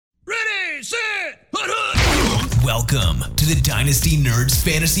ready, set, Welcome to the Dynasty Nerds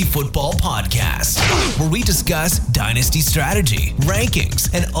Fantasy Football Podcast, where we discuss dynasty strategy,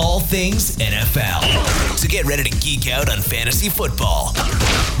 rankings, and all things NFL. So get ready to geek out on fantasy football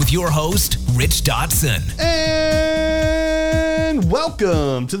with your host, Rich Dotson. And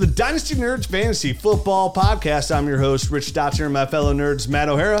welcome to the Dynasty Nerds Fantasy Football Podcast. I'm your host, Rich Dotson, and my fellow nerds, Matt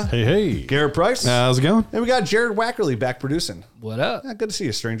O'Hara. Hey. Garrett Price. How's it going? And we got Jared Wackerly back producing. What up? Good to see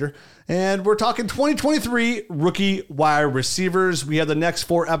you, stranger. And we're talking 2023 rookie wide receivers. We have the next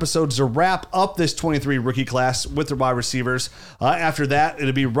 4 episodes to wrap up this 23 rookie class with the wide receivers. After that,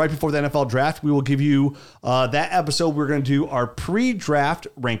 it'll be right before the NFL draft. We will give you that episode. We're going to do our pre-draft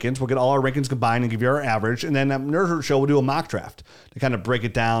rankings. We'll get all our rankings combined and give you our average. And then at Nerd Herd Show, we'll do a mock draft to kind of break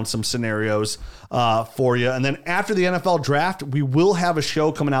it down, some scenarios for you. And then after the NFL draft, we will have a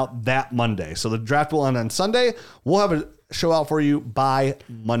show coming out that Monday. So the draft will end on Sunday. We'll have a show out for you by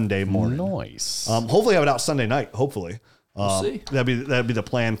Monday morning. Nice. Hopefully have it out Sunday night. Hopefully. We'll see. That'd be the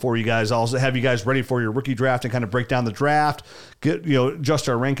plan for you guys. Also have you guys ready for your rookie draft and kind of break down the draft, adjust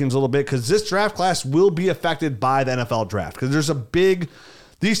our rankings a little bit, because this draft class will be affected by the NFL draft. Because there's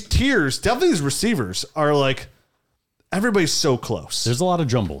these tiers, definitely these receivers are like, everybody's so close. There's a lot of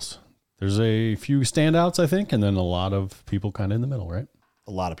jumbles. There's a few standouts, I think, and then a lot of people kind of in the middle, right?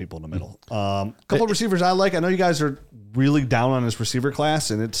 A lot of people in the middle. Couple of receivers I like. I know you guys are really down on this receiver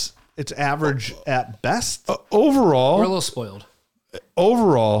class, and it's average at best. We're a Overall, little spoiled.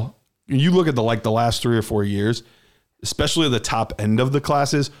 you look at the last 3 or 4 years, especially the top end of the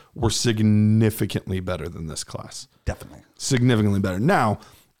classes, were significantly better than this class. Definitely. Significantly better. Now,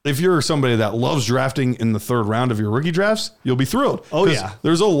 if you're somebody that loves drafting in the 3rd round of your rookie drafts, you'll be thrilled. Oh, yeah.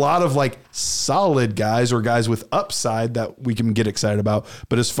 There's a lot of solid guys or guys with upside that we can get excited about.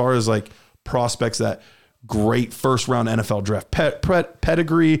 But as far as prospects that great first round NFL draft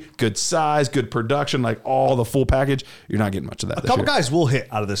pedigree, good size, good production, all the full package, you're not getting much of that. A couple guys will hit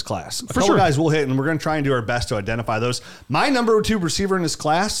out of this class. A couple sure. guys will hit, and we're going to try and do our best to identify those. My number 2 receiver in this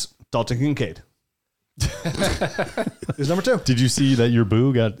class, Dalton Kincaid. Who's number 2? Did you see that your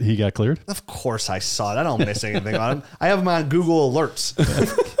boo got cleared? Of course I saw it. I don't miss anything on him. I have him on Google Alerts.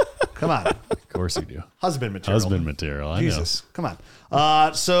 Come on. Of course you do. Husband material. I Jesus. Come on.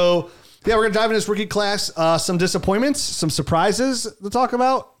 We're going to dive into this rookie class. Some disappointments, some surprises to talk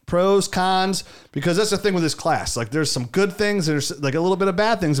about, pros, cons, because that's the thing with this class. There's some good things. There's a little bit of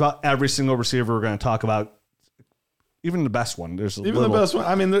bad things about every single receiver we're going to talk about. Even the best one. There's Even the best one.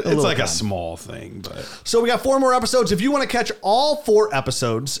 I mean, it's a small thing, but. So we got 4 more episodes. If you want to catch all 4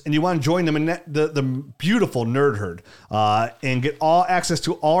 episodes and you want to join them in the beautiful Nerd Herd and get all access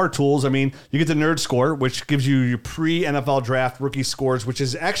to all our tools, you get the Nerd Score, which gives you your pre-NFL draft rookie scores, which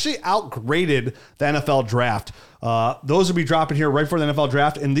is actually outgraded the NFL draft. Those will be dropping here right before the NFL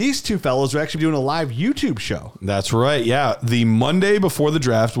draft. And these 2 fellows are actually doing a live YouTube show. That's right. Yeah. The Monday before the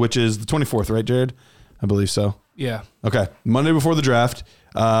draft, which is the 24th, right, Jared? I believe so. Yeah. Okay. Monday before the draft,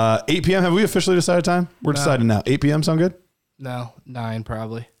 8 p.m. Have we officially decided time? We're deciding now. 8 p.m. sound good? No, 9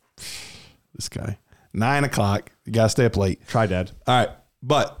 probably. This guy. 9 o'clock. You got to stay up late. Try, Dad. All right.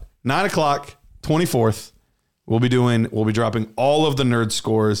 But 9 o'clock, 24th, we'll be dropping all of the nerd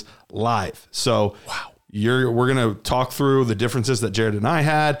scores live. So we're going to talk through the differences that Jared and I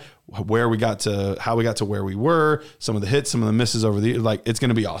had, how we got to where we were, some of the hits, some of the misses over the, it's going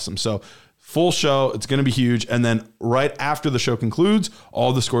to be awesome. So full show. It's going to be huge. And then right after the show concludes,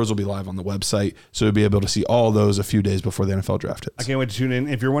 all the scores will be live on the website. So you'll be able to see all those a few days before the NFL draft hits. I can't wait to tune in.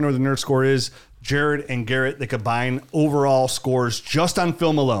 If you're wondering what the Nerd Score is, Jared and Garrett, they combine overall scores just on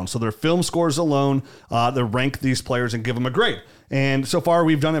film alone. So their film scores alone, they rank these players and give them a grade. And so far,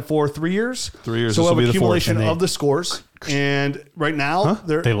 we've done it for 3 years. 3 years. So This will we be have the fourth. accumulation of the scores. And right now,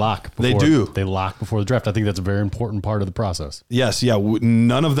 They lock. They do. They lock before the draft. I think that's a very important part of the process. Yes. Yeah.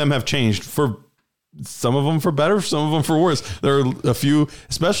 None of them have changed for some of them for better, some of them for worse. There are a few,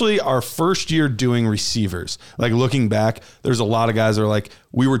 especially our first year doing receivers. Looking back, there's a lot of guys that are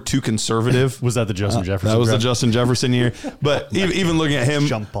we were too conservative. Was that the Justin Jefferson? That was draft? the Justin Jefferson year. But even looking at him,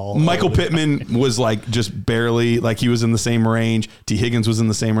 Jump ball. Michael Pittman was just barely, he was in the same range. T. Higgins was in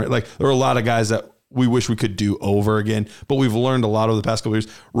the same range. There were a lot of guys that we wish we could do over again, but we've learned a lot over the past couple of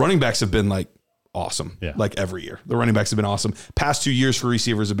years. Running backs have been awesome. Yeah. Every year. The running backs have been awesome. Past 2 years for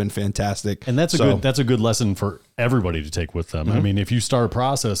receivers have been fantastic. And that's a good lesson for everybody to take with them. Mm-hmm. If you start a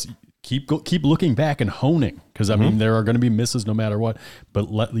process, keep looking back and honing, because I mean there are going to be misses no matter what,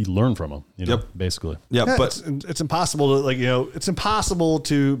 but let me learn from them. You know, basically. Yeah, Yeah, but it's impossible to it's impossible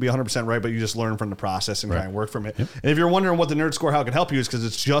to be 100% right, but you just learn from the process and kind of work from it. And if you're wondering what the Nerd Score, how it can help you, is because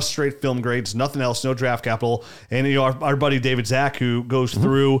it's just straight film grades, nothing else, no draft capital. And our buddy David Zach, who goes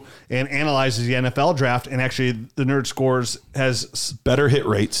through and analyzes the NFL draft, and actually the Nerd Scores has better hit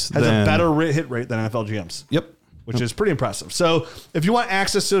rates. a better hit rate than NFL GMs. Yep. Which is pretty impressive. So if you want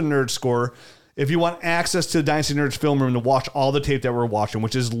access to the Nerd Score, if you want access to the Dynasty Nerds film room to watch all the tape that we're watching,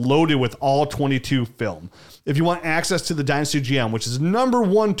 which is loaded with all 22 film, if you want access to the Dynasty GM, which is the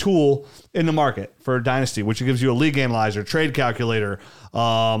 #1 tool in the market for Dynasty, which gives you a league analyzer, trade calculator,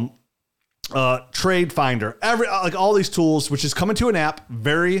 trade finder, all these tools, which is coming to an app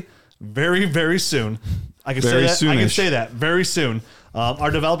very, very, very soon. I can say that. Soonish. I can say that very soon.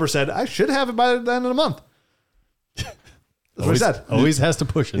 Our developer said I should have it by the end of the month. That's what he said. Always has to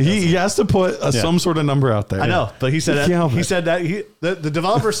push it. He has to put some sort of number out there. I know, but he said that. He said that the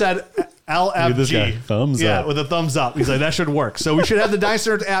developer said LFG. this guy. Thumbs up. with a thumbs up. He's like, that should work. So we should have the Dynasty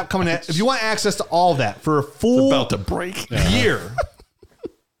Nerds app coming in. If you want access to all of that for a full About to break. year,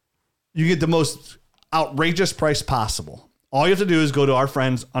 you get the most outrageous price possible. All you have to do is go to our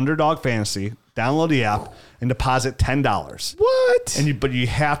friends Underdog Fantasy, download the app, and deposit $10. What? But you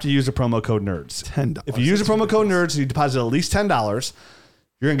have to use the promo code NERDS. $10. If you use the promo code NERDS and you deposit at least $10,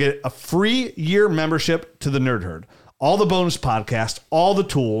 you're going to get a free year membership to the Nerd Herd. All the bonus podcasts, all the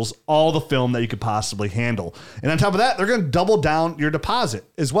tools, all the film that you could possibly handle. And on top of that, they're going to double down your deposit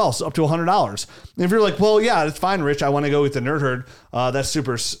as well, so up to $100. And if you're like, well, yeah, it's fine, Rich, I want to go with the Nerd Herd, that's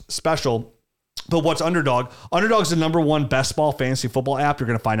super special. But what's Underdog? Underdog's the #1 best ball fantasy football app you're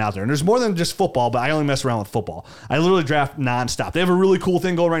going to find out there. And there's more than just football, but I only mess around with football. I literally draft nonstop. They have a really cool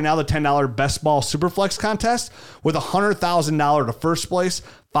thing going right now, the $10 best ball Superflex contest with $100,000 to first place,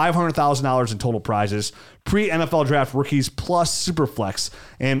 $500,000 in total prizes, pre-NFL draft rookies plus Superflex.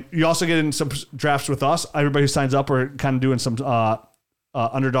 And you also get in some drafts with us. Everybody who signs up are kind of doing some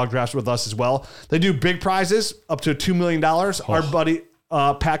Underdog drafts with us as well. They do big prizes up to $2 million. Our buddy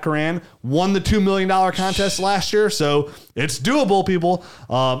Pat Coran won the $2 million contest last year, so it's doable, people.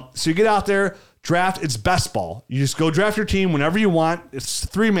 So you get out there, draft. It's best ball. You just go draft your team whenever you want. It's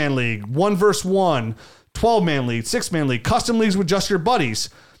 3-man league, 1 versus 1, 12-man league, 6-man league, custom leagues with just your buddies.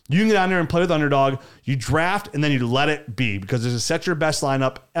 You can get out there and play with Underdog. You draft, and then you let it be, because there's a set your best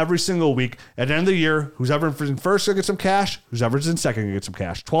lineup every single week. At the end of the year, who's ever in first going to get some cash. Who's ever in second going to get some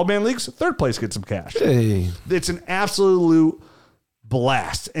cash. 12-man leagues, third place gets some cash. Hey. It's an absolute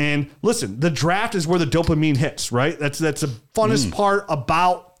blast. And listen, the draft is where the dopamine hits, right? That's the funnest part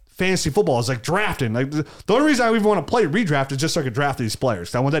about fantasy football, is like drafting. Like the only reason I even want to play redraft is just so I could draft these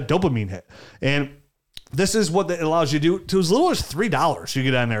players. I want that dopamine hit. And this is what it allows you to do. To as little as $3, you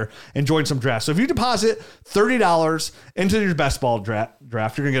get on there and join some drafts. So if you deposit $30 into your best ball draft,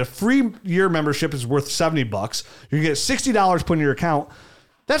 you're going to get a free year membership. It's worth $70. You're going to get $60 put in your account.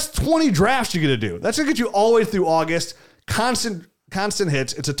 That's 20 drafts you get to do. That's going to get you all the way through August. Constant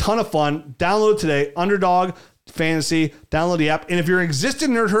hits. It's a ton of fun. Download it today. Underdog Fantasy. Download the app. And if you're an existing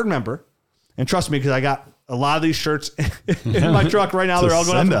Nerd Herd member, and trust me, because I got a lot of these shirts in my truck right now. They're all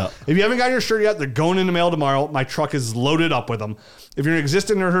going up. If you haven't got your shirt yet, they're going in the mail tomorrow. My truck is loaded up with them. If you're an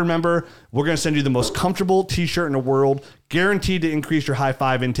existing Nerd Herd member, we're going to send you the most comfortable t-shirt in the world, guaranteed to increase your high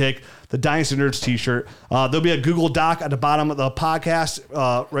five intake. The Dynasty Nerds t-shirt. There'll be a Google Doc at the bottom of the podcast,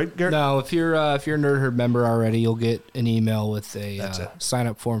 right, Garrett? No, if you're a Nerd Herd member already, you'll get an email with a sign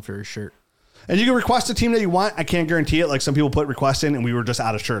up form for your shirt. And you can request a team that you want. I can't guarantee it. Like some people put requests in and we were just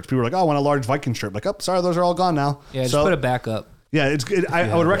out of shirts. People were like, oh, I want a large Viking shirt. Like, oh, sorry, those are all gone now. Yeah, just put it back up. Yeah, it's good.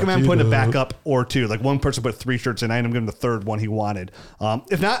 I would recommend putting it back up or two. Like one person put 3 shirts in. I ended up giving the third one he wanted.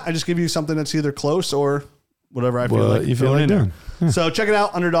 If not, I just give you something that's either close or whatever I feel like you feel like doing. Yeah. So check it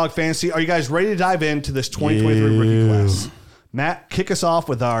out, Underdog Fantasy. Are you guys ready to dive into this 2023 rookie class? Matt, kick us off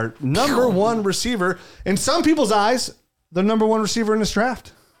with our #1 receiver. In some people's eyes, the #1 receiver in this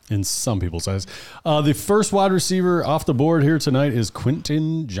draft. In some people's eyes. The first wide receiver off the board here tonight is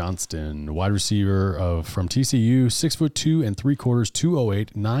Quentin Johnston, wide receiver from TCU, 6'2" and 3/4,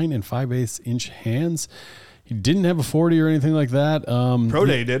 208, 9 5/8 inch hands. He didn't have a 40 or anything like that. Pro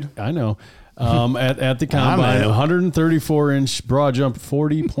Day did. I know. At the combine, 134-inch broad jump,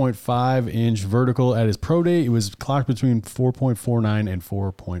 40.5-inch vertical. At his pro day, it was clocked between 4.49 and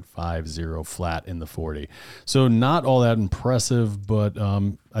 4.50 flat in the 40. So not all that impressive, but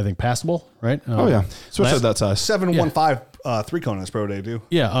I think passable, right? Oh, yeah. Especially at that size. 7.15 3-cone in his pro day, too.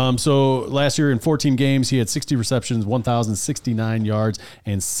 Yeah. So last year in 14 games, he had 60 receptions, 1,069 yards,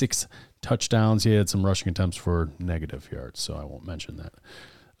 and 6 touchdowns. He had some rushing attempts for negative yards, so I won't mention that.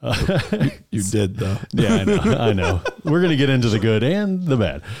 You did though. Yeah, I know. We're going to get into the good and the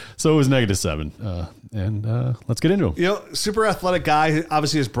bad. So it was -7. And let's get into him. You know, super athletic guy.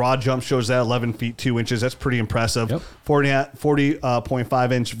 Obviously, his broad jump shows that 11 feet 2 inches. That's pretty impressive. Yep.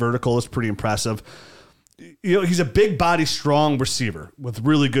 40.5 inch vertical is pretty impressive. You know, he's a big body, strong receiver with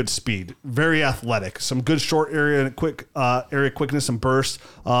really good speed, very athletic, some good short area and area quickness and burst.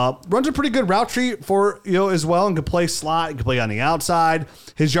 Runs a pretty good route tree for, as well, and can play slot. He can play on the outside.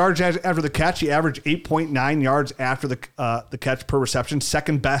 His yards after the catch, he averaged 8.9 yards after the catch per reception,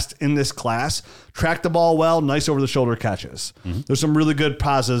 second best in this class. Tracked the ball well, nice over the shoulder catches. Mm-hmm. There's some really good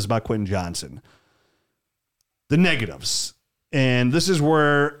positives about Quentin Johnson. The negatives, and this is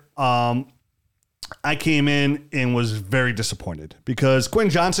where I came in and was very disappointed because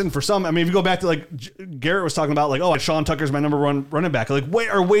Quentin Johnson, for some, if you go back to like Garrett was talking about, Sean Tucker's my number one running back,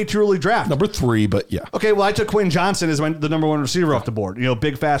 way too early draft. Number 3, but yeah. Okay, well, I took Quentin Johnson as the number 1 receiver off the board,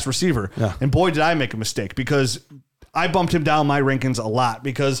 big, fast receiver. Yeah. And boy, did I make a mistake because I bumped him down my rankings a lot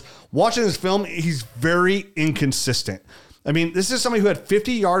because watching his film, he's very inconsistent. This is somebody who had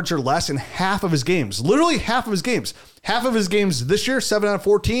 50 yards or less in half of his games, literally half of his games. Half of his games this year, 7 out of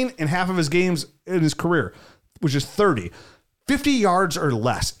 14, and half of his games in his career, which is 30. 50 yards or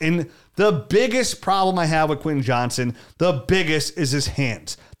less. And the biggest problem I have with Quentin Johnson, the biggest is his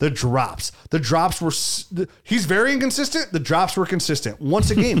hands. The drops. The drops were, he's very inconsistent. The drops were consistent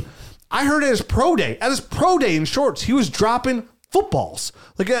once a game. I heard at his pro day in shorts, he was dropping footballs.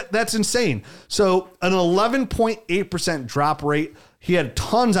 That's insane. So an 11.8% drop rate. He had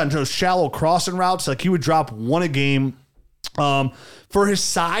tons on those shallow crossing routes. He would drop 1 a game. For his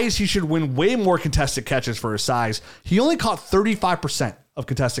size, he should win way more contested catches for his size. He only caught 35% of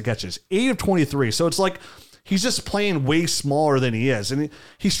contested catches, 8 of 23. So it's he's just playing way smaller than he is. And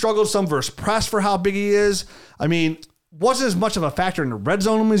he struggled some versus press for how big he is. Wasn't as much of a factor in the red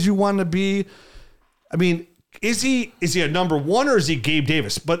zone as you want to be. Is he a number 1 or is he Gabe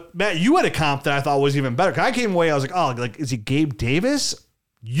Davis? But Matt, you had a comp that I thought was even better. I came away, I was is he Gabe Davis?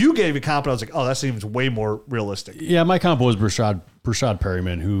 You gave a comp, and I was like, that seems way more realistic. Yeah, my comp was Brashad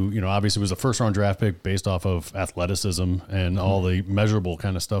Perryman, who, obviously was a first-round draft pick based off of athleticism and all the measurable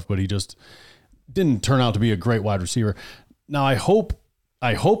kind of stuff, but he just didn't turn out to be a great wide receiver. Now, I hope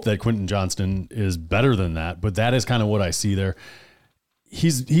that Quentin Johnston is better than that, but that is kind of what I see there.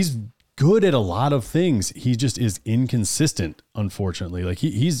 He's good at a lot of things. He just is inconsistent, unfortunately.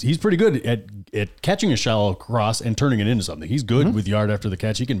 He's pretty good at catching a shallow cross and turning it into something. He's good with yard after the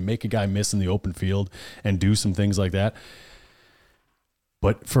catch. He can make a guy miss in the open field and do some things like that.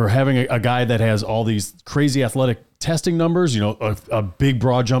 But for having a guy that has all these crazy athletic testing numbers, a big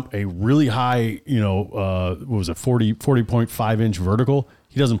broad jump, a really high, 40.5 inch vertical,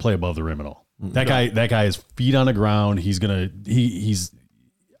 he doesn't play above the rim at all. That guy is feet on the ground. He's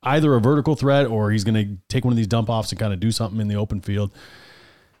either a vertical threat or he's going to take one of these dump offs and kind of do something in the open field.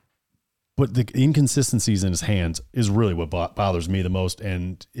 But the inconsistencies in his hands is really what bothers me the most.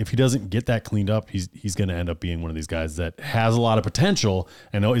 And if he doesn't get that cleaned up, he's going to end up being one of these guys that has a lot of potential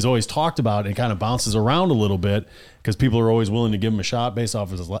and he's always talked about and kind of bounces around a little bit because people are always willing to give him a shot based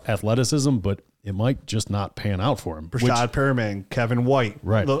off of his athleticism, but it might just not pan out for him. Brashad Perriman, Kevin White,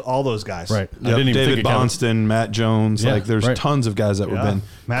 right? All those guys, right? Yep. I didn't even David Bonston, Matt Jones, there's tons of guys that would have been.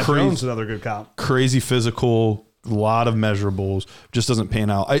 Matt Jones, another good comp. Crazy physical, a lot of measurables, just doesn't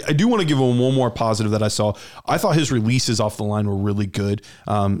pan out. I do want to give him one more positive that I saw. I thought his releases off the line were really good.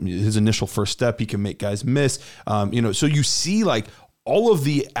 His initial first step, he can make guys miss. So you see all of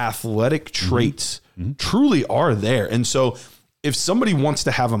the athletic traits truly are there. And so if somebody wants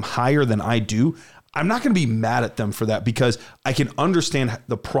to have him higher than I do, I'm not going to be mad at them for that because I can understand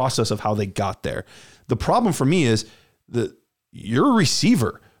the process of how they got there. The problem for me is that you're a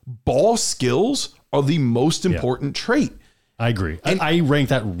receiver. Ball skills are the most important trait. I agree. And I rank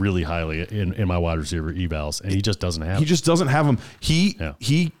that really highly in my wide receiver evals, and he just doesn't have. He just doesn't have them. He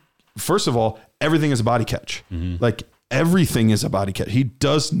first of all, everything is a body catch. Everything is a body catch. He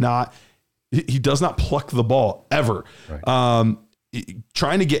does not pluck the ball ever. Right.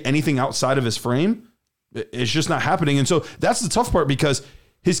 Trying to get anything outside of his frame, it's just not happening. And so that's the tough part because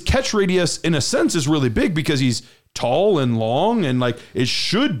his catch radius, in a sense, is really big because he's tall and long and it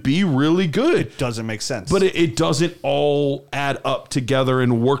should be really good. It doesn't make sense. But it doesn't all add up together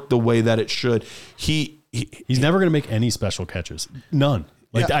and work the way that it should. He's never going to make any special catches. None.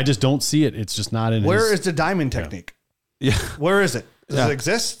 I just don't see it. It's just not in Where is the diamond technique? Yeah. Where is it? Does it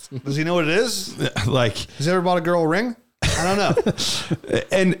exist? Does he know what it is? Has he ever bought a girl a ring? I don't know.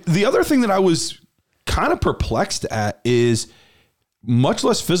 And the other thing that I was kind of perplexed at is much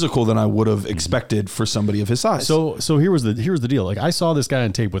less physical than I would have expected for somebody of his size. So here's the deal. Like I saw this guy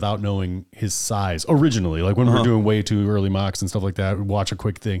on tape without knowing his size originally. Like when we were doing way too early mocks and stuff like that, we'd watch a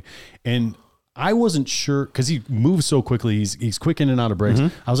quick thing, and I wasn't sure because he moves so quickly. He's quick in and out of breaks.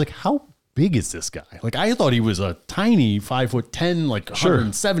 I was like, how big is this guy? Like I thought he was a tiny 5'10", like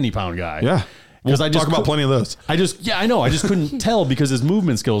 170 pound guy. Yeah. Because I just talk about plenty of those. I know. I just couldn't tell because his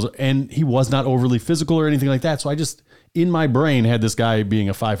movement skills, and he was not overly physical or anything like that. So I just, in my brain, had this guy being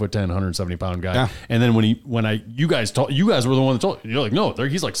a 5'10", 170 pound guy. Yeah. And then you guys were the one that told, you're like, no,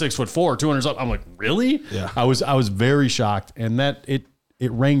 he's like 6'4", 200 something. I'm like, really? Yeah. I was very shocked, and that it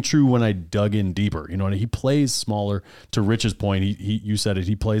rang true when I dug in deeper. You know, and he plays smaller. To Rich's point, you said it.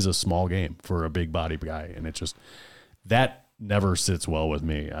 He plays a small game for a big body guy, and it just that never sits well with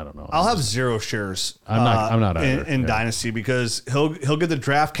me. I don't know. I'll have 0 shares. I'm not in Dynasty because he'll get the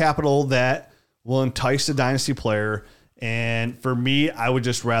draft capital that will entice the Dynasty player. And for me, I would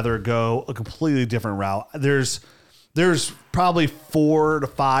just rather go a completely different route. There's probably 4 to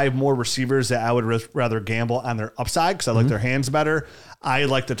 5 more receivers that I would rather gamble on their upside because I like their hands better. I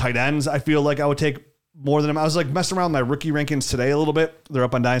like the tight ends. I feel like I would take more than them. I was like messing around with my rookie rankings today a little bit. They're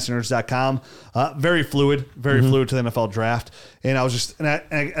up on dynastynerds.com. Very fluid to the NFL draft. And I was just, and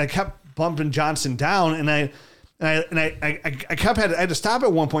I kept bumping Johnson down, and I had to stop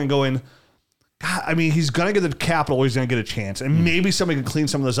at one point going, God, I mean, he's going to get the capital. He's going to get a chance. And maybe somebody can clean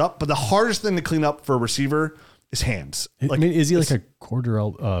some of those up. But the hardest thing to clean up for a receiver is hands. Like, I mean, is he like a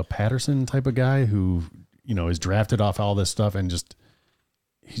Cordell Patterson type of guy who, you know, is drafted off all this stuff and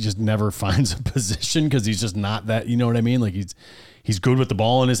he just never finds a position because he's just not that, you know what I mean? Like he's good with the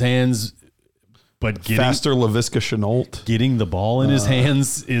ball in his hands, but faster Laviska Shenault. Getting the ball in his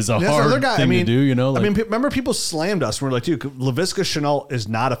hands is a hard thing to do, you know? Like, I mean, remember people slammed us. We're like, dude, Laviska Shenault is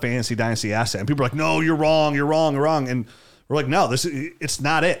not a fantasy dynasty asset. And people are like, no, you're wrong. And we're like, no, it's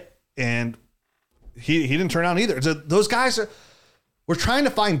not it. And he didn't turn out either. Those guys we're trying to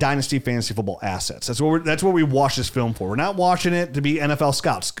find dynasty fantasy football assets. That's what we watch this film for. We're not watching it to be NFL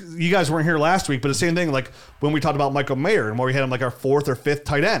scouts. You guys weren't here last week, but the same thing, like when we talked about Michael Mayer and where we had him like our 4th or 5th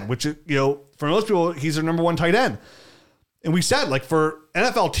tight end, which, you know, for most people, he's their number 1 tight end. And we said, like, for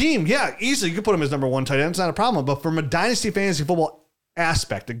NFL team, yeah, easily you could put him as number 1 tight end. It's not a problem. But from a dynasty fantasy football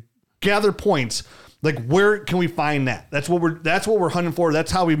aspect, to gather points, like, where can we find that? That's what we're hunting for.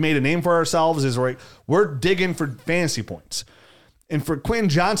 That's how we made a name for ourselves, is we're digging for fantasy points. And for Quentin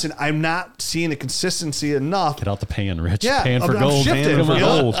Johnson, I'm not seeing the consistency enough. Get out the pan, Rich. Yeah, pan for gold. Pan for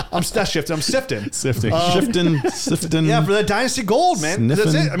gold. I'm shifting. I'm sifting. Sifting. Sifting. Yeah, for that dynasty gold, man. Sniffing.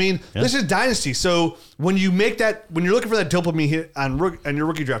 That's it. I mean, This is dynasty. So when you make that, when you're looking for that dopamine hit on your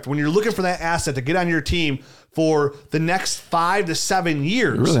rookie draft, when you're looking for that asset to get on your team for the next 5 to 7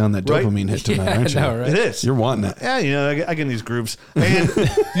 years. You're really on that dopamine hit tonight, aren't you? I know, right? It is. You're wanting it. Yeah, you know, I get in these grooves. And,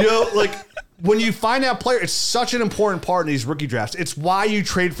 you know, like, when you find that player, it's such an important part in these rookie drafts. It's why you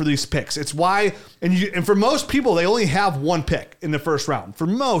trade for these picks. It's why, and for most people, they only have 1 pick in the first round. For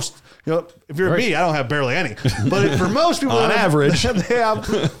most, you know, if you're me, I don't have barely any. But for most people, on average, they have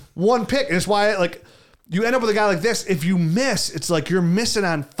 1 pick. And it's why, like, you end up with a guy like this. If you miss, it's like you're missing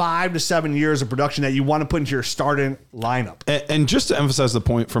on 5 to 7 years of production that you want to put into your starting lineup. And just to emphasize the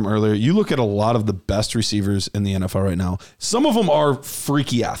point from earlier, you look at a lot of the best receivers in the NFL right now. Some of them are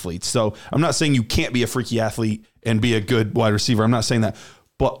freaky athletes. So I'm not saying you can't be a freaky athlete and be a good wide receiver. I'm not saying that.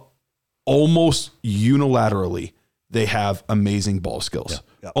 But almost unilaterally, they have amazing ball skills.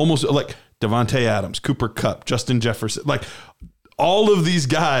 Yeah. Almost like Devontae Adams, Cooper Kupp, Justin Jefferson, like all of these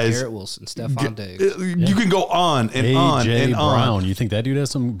guys. Garrett Wilson, Stephon Diggs. You can go on and on and Brown. on. You think that dude has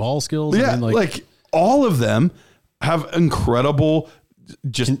some ball skills? Yeah, I mean, like all of them have incredible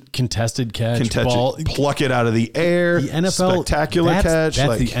just contested catch, ball, pluck it out of the air. The NFL spectacular catch.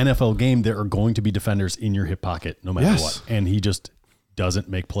 That's the NFL game. There are going to be defenders in your hip pocket no matter what, and he just doesn't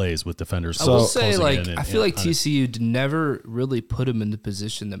make plays with defenders. I will say, like, I feel like TCU never really put him in the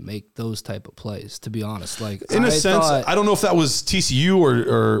position to make those type of plays, to be honest. Like, in a sense, I don't know if that was TCU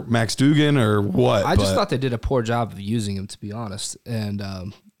or Max Dugan or what. I just thought they did a poor job of using him, to be honest. And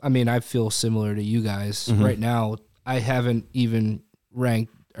I mean, I feel similar to you guys right now. I haven't even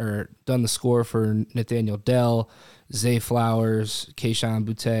ranked or done the score for Nathaniel Dell, Zay Flowers, Kayshon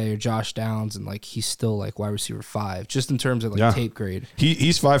Boutte, or Josh Downs, and like he's still like wide receiver 5, just in terms of like tape grade.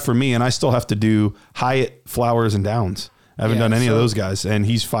 He's 5 for me, and I still have to do Hyatt, Flowers, and Downs. I haven't done any of those guys, and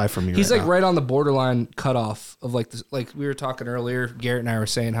he's 5 for me. He's right like now. Right on the borderline cutoff of like this, like we were talking earlier. Garrett and I were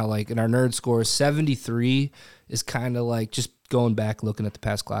saying how like in our nerd score 73 is kind of like just going back looking at the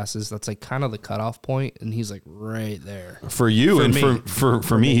past classes. That's like kind of the cutoff point, and he's like right there for you, for and me.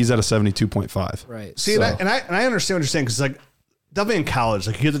 For me, he's at a 72.5. Right. See, so. and I understand what you're saying because like definitely in college,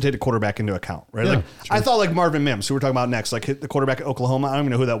 like you have to take the quarterback into account, right? Yeah, like sure. I thought like Marvin Mims, who we're talking about next, like the quarterback at Oklahoma. I don't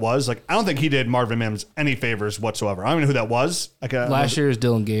even know who that was. Like I don't think he did Marvin Mims any favors whatsoever. I don't even know who that was. Like Last year's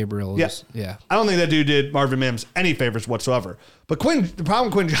Dylan Gabriel. Yeah. I don't think that dude did Marvin Mims any favors whatsoever. But the problem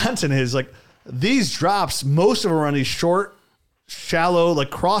with Quinn Johnson is like these drops, most of them are on these short, shallow, like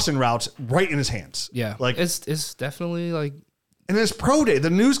crossing routes right in his hands. Yeah. Like it's definitely like. And his pro day, the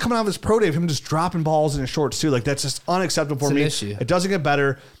news coming out of his pro day of him just dropping balls in his shorts too, like that's just unacceptable for me. Issue. It doesn't get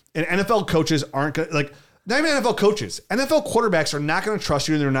better. And NFL coaches aren't going to, like, not even NFL coaches. NFL quarterbacks are not going to trust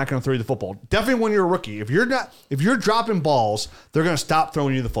you and they're not going to throw you the football. Definitely when you're a rookie. If you're dropping balls, they're going to stop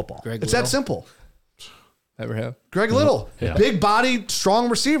throwing you the football. It's that simple. Ever have? Greg Little, Yeah. big body, strong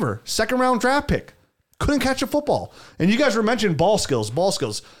receiver, 2nd round draft pick. Couldn't catch a football. And you guys were mentioning ball skills. For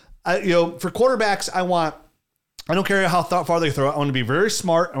quarterbacks, I don't care how far they throw it. I want to be very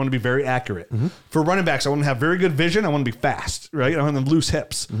smart. I want to be very accurate. Mm-hmm. For running backs, I want to have very good vision. I want to be fast, right? I want them loose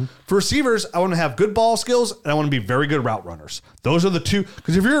hips. Mm-hmm. For receivers, I want to have good ball skills and I want to be very good route runners. Those are the two.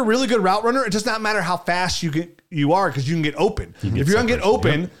 Because if you're a really good route runner, it does not matter how fast you are because you can get open. If you're going to get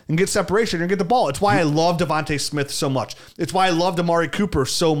open and get separation, you're going to get the ball. It's why I love Devontae Smith so much. It's why I love Amari Cooper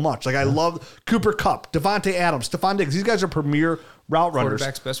so much. Like I love Cooper Kupp, Devontae Adams, Stephon Diggs. These guys are premier route runners.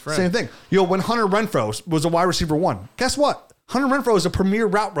 Quarterback's best friend. Same thing. When Hunter Renfrow was a wide receiver 1, guess what? Hunter Renfrow is a premier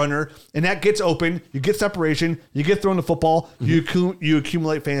route runner, and that gets open. You get separation. You get thrown the football. You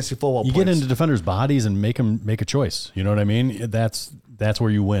accumulate fantasy football You points. get into defenders' bodies and make them make a choice. You know what I mean? That's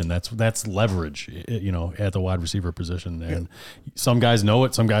where you win. That's leverage, at the wide receiver position. And some guys know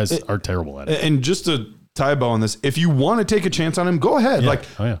it. Some guys are terrible at it. And just to tie a bow on this, if you want to take a chance on him, go ahead.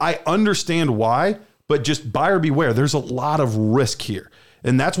 Yeah. I understand why, but just buyer beware. There's a lot of risk here.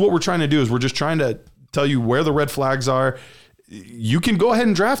 And that's what we're trying to do is we're just trying to tell you where the red flags are. You can go ahead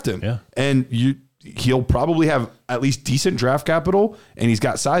and draft him. Yeah. And he'll probably have at least decent draft capital and he's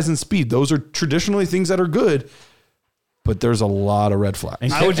got size and speed. Those are traditionally things that are good, but there's a lot of red flags.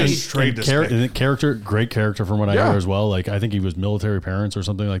 And I would just trade this pick. and character, great character from what I hear as well. Like I think he was military parents or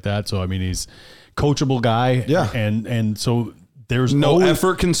something like that. So I mean, he's coachable guy. Yeah. And so there's No always,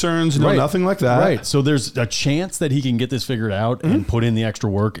 effort concerns, no nothing like that. Right. So there's a chance that he can get this figured out and put in the extra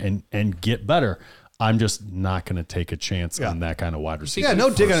work and get better. I'm just not going to take a chance on that kind of wide receiver. Yeah,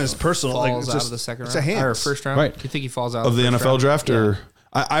 no dig on his personal. Like, Falls it's out just, of the second it's round a hands. or first round. Right. Do you think he falls out Of the first NFL round? draft, or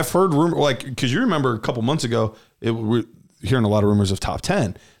I've heard rumor because you remember a couple months ago, we're hearing a lot of rumors of top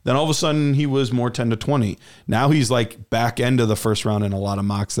 10. Then all of a sudden he was more 10 to 20. Now he's like back end of the first round in a lot of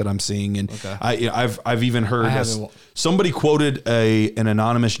mocks that I'm seeing. And I've even heard somebody quoted an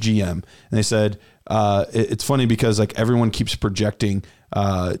anonymous GM and they said, it's funny because like everyone keeps projecting,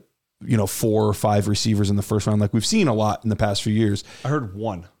 4 or 5 receivers in the first round. Like we've seen a lot in the past few years. I heard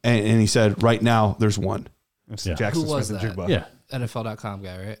one. And he said, right now there's one. It's Yeah. Jackson Who was Smith and that? Jigba. Yeah. NFL.com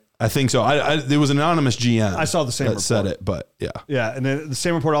guy, right? I think so. There was an anonymous GM. I saw the same that report. said it, but yeah. Yeah, and then the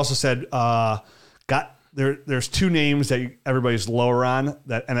same report also said there's 2 names that everybody's lower on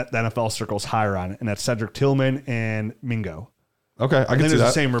that the NFL circle's higher on, and that's Cedric Tillman and Mingo. Okay, I can then see there's that.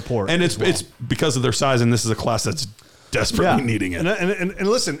 the same report and as it's because of their size, and this is a class that's desperately needing it. And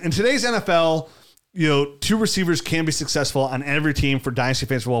listen, in today's NFL, 2 receivers can be successful on every team for dynasty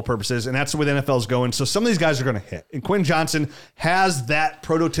fantasy football purposes, and that's the way the NFL is going. So some of these guys are going to hit. And Quinn Johnson has that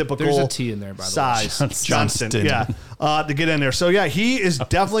prototypical There's a T in there, by the way. size. Johnson, Johnston. yeah, to get in there. So yeah, he is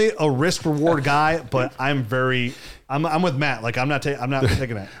definitely a risk reward guy, but I'm with Matt. Like I'm not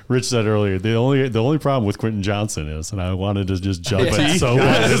taking that. Rich said earlier, the only problem with Quentin Johnson is, and I wanted to just jump in. So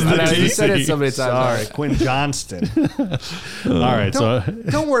You said it so many times. Sorry, Quinn Johnston. all right,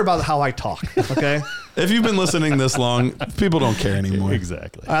 Don't worry about how I talk. Okay. If you've been listening this long, people don't care anymore.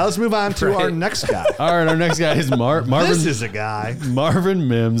 exactly. All right, let's move on to our next guy. All right, our next guy is Marvin. This is a guy. Marvin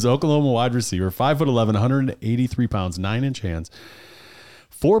Mims, Oklahoma wide receiver, 5'11", 183 pounds, 9-inch hands,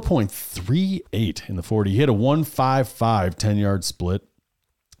 4.38 in the 40. He hit a 1.55 10-yard split,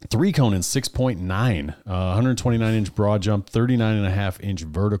 3-cone in 6.9, 129-inch broad jump, 39.5-inch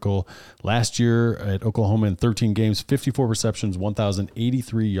vertical. Last year at Oklahoma in 13 games, 54 receptions,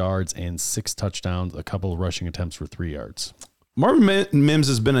 1,083 yards, and 6 touchdowns, a couple of rushing attempts for 3 yards. Marvin Mims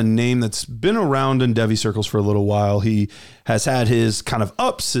has been a name that's been around in Devy circles for a little while. He has had his kind of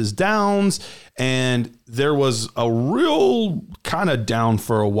ups, his downs, and there was a real kind of down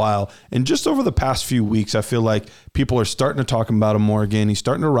for a while. And just over the past few weeks, I feel like people are starting to talk about him more again. He's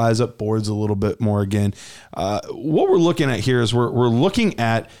starting to rise up boards a little bit more again. What we're looking at here is we're looking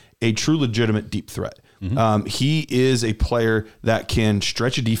at a true legitimate deep threat. He is a player that can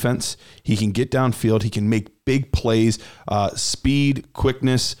stretch a defense. He can get downfield. He can make big plays, speed,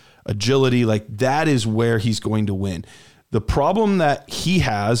 quickness, agility. Like that is where he's going to win. The problem that he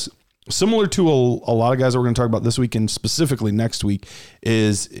has, similar to a lot of guys that we're going to talk about this week and specifically next week,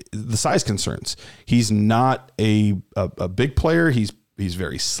 is the size concerns. He's not a big player. He's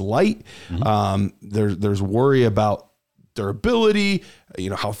very slight. There's worry about durability.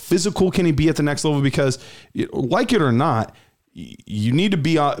 How physical can he be at the next level? Because like it or not, you need to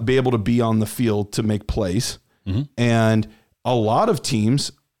be able to be on the field to make plays. And a lot of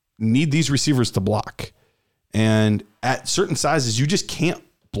teams need these receivers to block. And at certain sizes, you just can't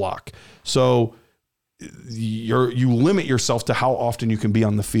block. So you limit yourself to how often you can be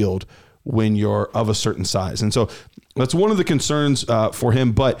on the field when you're of a certain size. And so that's one of the concerns for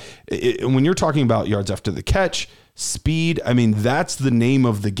him. But when you're talking about yards after the catch, speed, I mean, that's the name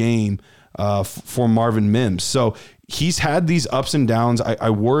of the game for Marvin Mims. So he's had these ups and downs. I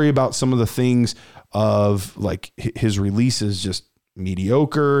worry about some of the things of like his release is just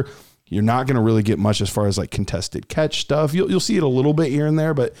mediocre. You're not going to really get much as far as like contested catch stuff. You'll see it a little bit here and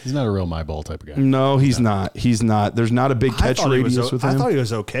there, but he's not a real my ball type of guy. No, he's not. He's not. There's not a big catch radius with him. I thought he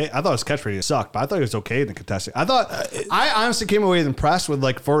was okay. I thought his catch radius sucked, but I thought he was okay in the contested. I honestly came away impressed with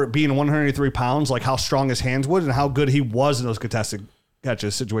like for being 183 pounds, like how strong his hands would and how good he was in those contested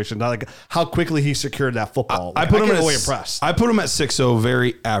catches situation. Like how quickly he secured that football. I put him away impressed. I put him at 6'0",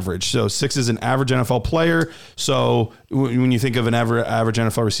 very average. So 6 is an average NFL player. So when you think of an average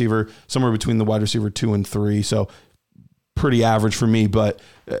NFL receiver, somewhere between the wide receiver 2 and 3. So pretty average for me. But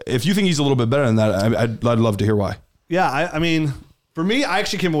if you think he's a little bit better than that, I'd love to hear why. Yeah, I mean, for me, I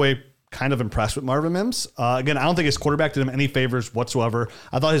actually came away kind of impressed with Marvin Mims. Again, I don't think his quarterback did him any favors whatsoever.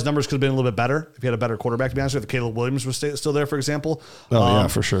 I thought his numbers could have been a little bit better if he had a better quarterback, to be honest with you. If Caleb Williams was still there, for example. Yeah,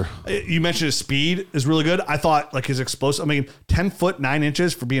 for sure. You mentioned his speed is really good. I thought like his explosive, 10 foot 9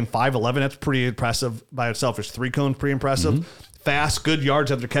 inches for being 5'11", that's pretty impressive by itself. His 3-cone, pretty impressive. Fast, good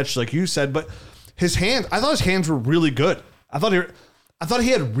yards after catch, like you said. But his hands, I thought his hands were really good. I thought he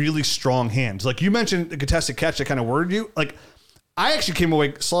had really strong hands. Like you mentioned the contested catch that kind of worried you. Like I actually came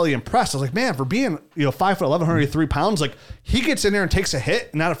away slightly impressed. I was like, man, for being 5'11", 103 pounds, like he gets in there and takes a hit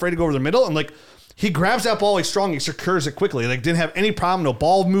and not afraid to go over the middle, and like he grabs that ball, he's strong, he secures it quickly. Like didn't have any problem, no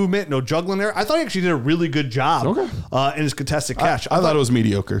ball movement, no juggling there. I thought he actually did a really good job in his contested catch. I thought it was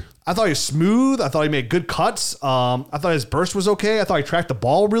mediocre. I thought he was smooth. I thought he made good cuts. I thought his burst was okay. I thought he tracked the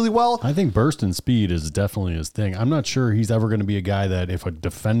ball really well. I think burst and speed is definitely his thing. I'm not sure he's ever going to be a guy that if a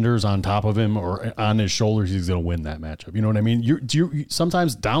defender's on top of him or on his shoulders, he's going to win that matchup. You know what I mean? You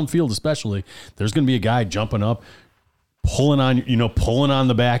sometimes downfield, especially, there's going to be a guy jumping up, pulling on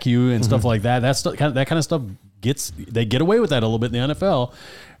the back of you and stuff like that. That kind of stuff they get away with that a little bit in the NFL.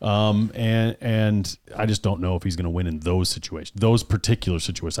 And I just don't know if he's going to win in those situations, those particular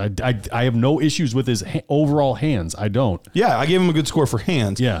situations. I have no issues with his overall hands. I don't. Yeah, I gave him a good score for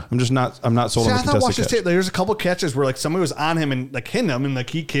hands. Yeah, I'm not sold on the contested catch. There's a couple catches where like somebody was on him and like hitting him, and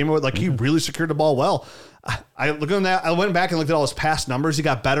like he came with like he really secured the ball well. I look at that. I went back and looked at all his past numbers. He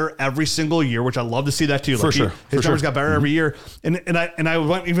got better every single year, which I love to see that too. For sure. His numbers got better every year. And I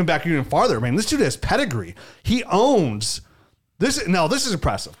went even back even farther. Man, this dude has pedigree. He owns this. Now this is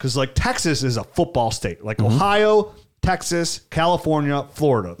impressive because like Texas is a football state. Like Ohio, Texas, California,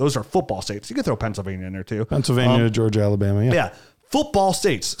 Florida. Those are football states. You could throw Pennsylvania in there too. Pennsylvania, Georgia, Alabama. Yeah. Football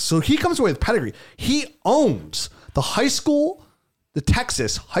states. So he comes away with pedigree. He owns the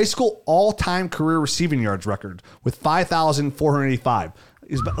Texas high school all-time career receiving yards record with 5,485.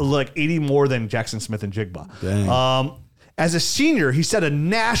 He's like 80 more than Jackson Smith and Jigba. Dang. As a senior, he set a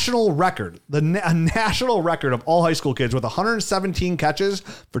national record, a national record of all high school kids with 117 catches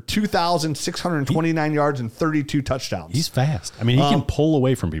for 2,629 yards and 32 touchdowns. He's fast. I mean, he can pull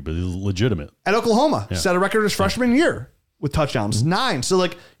away from people. He's legitimate. At Oklahoma, set a record his freshman year with touchdowns, 9. So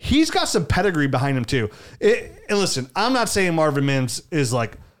like he's got some pedigree behind him too. And listen, I'm not saying Marvin Mims is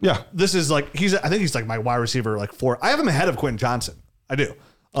like, this is like, I think he's like my wide receiver, like 4. I have him ahead of Quentin Johnson. I do.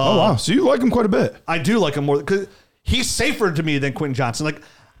 Oh wow. So you like him quite a bit. I do like him more because he's safer to me than Quentin Johnson. Like,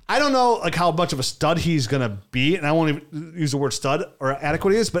 I don't know like how much of a stud he's going to be. And I won't even use the word stud or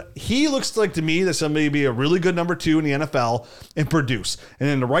adequate he is, but he looks like to me that somebody be a really good number 2 in the NFL and produce. And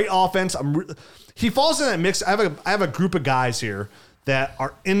in the right offense, he falls in that mix. I have a group of guys here that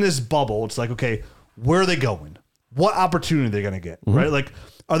are in this bubble. It's like, okay, where are they going? What opportunity are they going to get? Right? Like,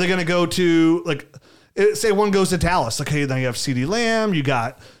 are they going to go to like, say one goes to Dallas. Like, hey, then you have CeeDee Lamb. You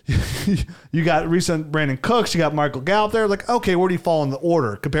got recent Brandon Cooks. You got Michael Gallup there. Like, okay, where do you fall in the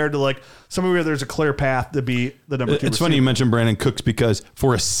order compared to like somewhere where there's a clear path to be the number 2 It's receiver. funny you mentioned Brandon Cooks because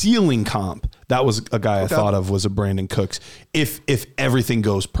for a ceiling comp, that was a guy I thought of was a Brandon Cooks. If everything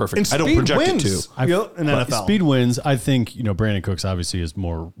goes perfect, And I don't speed project wins, it to. in NFL. Speed wins. I think Brandon Cooks obviously is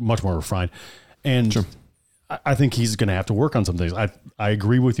much more refined, and I think he's going to have to work on some things. I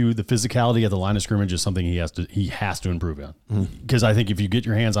agree with you. The physicality at the line of scrimmage is something he has to improve on. Because I think if you get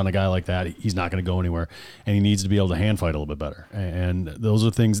your hands on a guy like that, he's not going to go anywhere, and he needs to be able to hand fight a little bit better. And those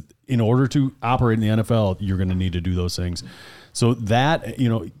are things, in order to operate in the NFL, you're going to need to do those things. So that,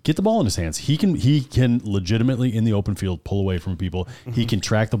 get the ball in his hands. He can legitimately in the open field pull away from people. He can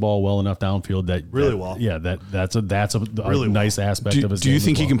track the ball well enough downfield well. Yeah, that's a really nice aspect of his game. Do you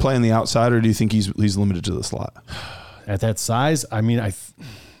think he can play on the outside, or do you think he's limited to the slot? At that size, I mean,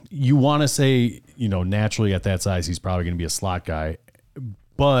 you want to say, naturally at that size, he's probably going to be a slot guy,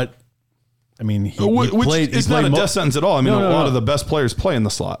 but I mean, it's not a death sentence at all. I mean, a lot of the best players play in the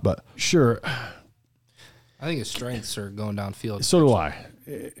slot, but sure. I think his strengths are going downfield. So do I.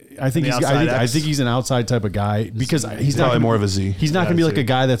 I think he's an outside type of guy because he's probably not more of a Z. He's not going to be like a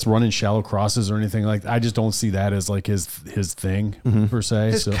guy that's running shallow crosses or anything like that. I just don't see that as like his thing per se.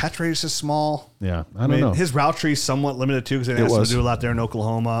 His catch radius is small. Yeah, I don't know. His route tree is somewhat limited too because they have to do a lot there in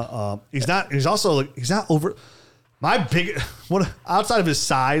Oklahoma. He's not over. Outside of his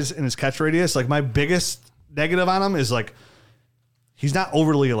size and his catch radius, like my biggest negative on him is like, he's not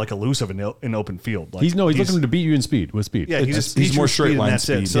overly like elusive in open field. Like, he's looking to beat you with speed. Yeah, he's more straight line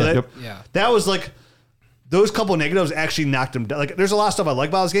speed. So that was like those couple of negatives actually knocked him down. Like there's a lot of stuff I like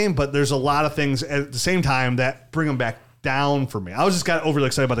about his game, but there's a lot of things at the same time that bring him back down for me. I was just kind of overly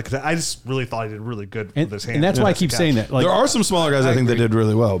excited about it because I just really thought he did really good with his hand. And that's why I keep saying that. Like, there are some smaller guys I think that did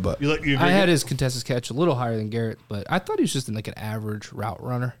really well, but I had his contested catch a little higher than Garrett, but I thought he was just like an average route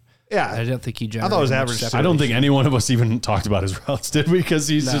runner. Yeah, I didn't think he generated. I thought it was average. I don't think any one of us even talked about his routes, did we? Because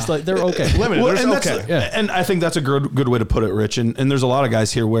he's just like, they're okay. Limited. And I think that's a good way to put it, Rich. And there's a lot of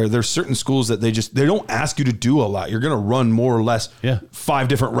guys here where there's certain schools that they don't ask you to do a lot. You're going to run more or less 5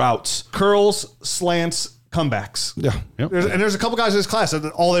 different routes. Curls, slants, comebacks. Yeah. Yep. There's a couple guys in this class that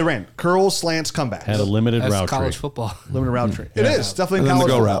all they ran. Curls, slants, comebacks. Had a limited route college tree. football. Limited route tree. It is definitely college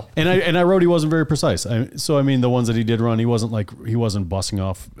college route. And I wrote he wasn't very precise. So I mean, the ones that he did run, he wasn't busting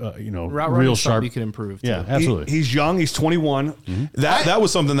off, route real sharp. You can improve. Yeah, absolutely. He's young. He's 21. Mm-hmm. That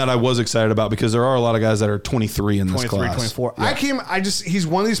was something that I was excited about because there are a lot of guys that are 23 in this class. 24. Yeah. He's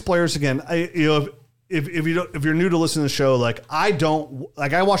one of these players again. If you're new to listening to the show, like I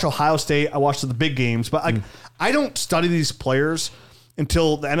watch Ohio State, I watch the big games, but I don't study these players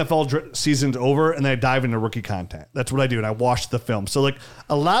until the NFL season's over and then I dive into rookie content. That's what I do. And I watch the film. So like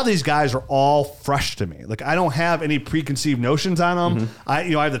a lot of these guys are all fresh to me. Like I don't have any preconceived notions on them. I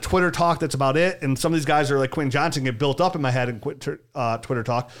have the Twitter talk. That's about it. And some of these guys are like Quentin Johnson get built up in my head in Twitter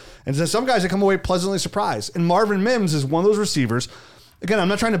talk. And so some guys that come away pleasantly surprised. And Marvin Mims is one of those receivers. Again, I'm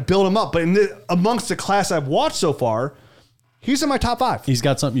not trying to build him up, but amongst the class I've watched so far, he's in my top 5. He's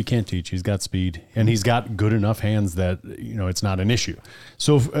got something you can't teach. He's got speed, and he's got good enough hands that it's not an issue.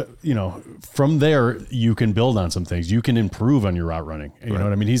 So from there you can build on some things. You can improve on your route running. You know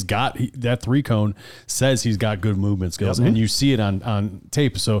what I mean? He's got that 3-cone says he's got good movement skills, and you see it on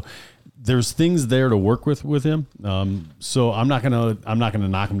tape. So there's things there to work with him. So I'm not gonna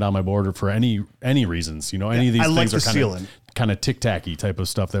knock him down my board for any reasons. Any of these things are kind of tic-tacky type of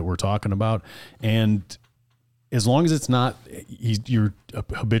stuff that we're talking about. And as long as it's not you're a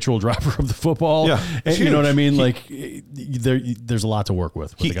habitual dropper of the football, you know what I mean? There's a lot to work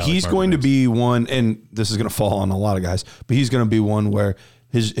with. He's going to be one, and this is going to fall on a lot of guys, but he's going to be one where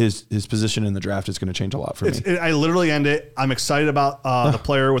his position in the draft is going to change a lot for me. I literally end it. I'm excited about the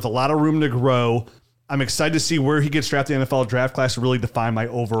player with a lot of room to grow. I'm excited to see where he gets drafted in the NFL draft class to really define my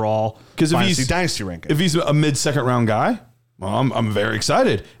overall dynasty ranking. If he's a mid-second round guy, well, I'm very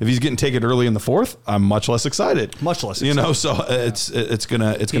excited. If he's getting taken early in the 4th, I'm much less excited. Much less excited. So it's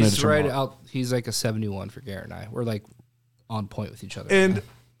gonna he's right out. He's like a 71 for Garrett and I. We're like on point with each other.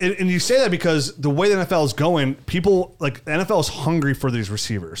 And you say that because the way the NFL is going, people like the NFL is hungry for these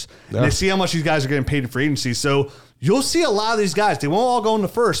receivers. Yeah. And they see how much these guys are getting paid in free agency. So you'll see a lot of these guys. They won't all go in the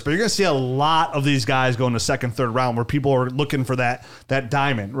first, but you're going to see a lot of these guys go in the 2nd, 3rd round where people are looking for that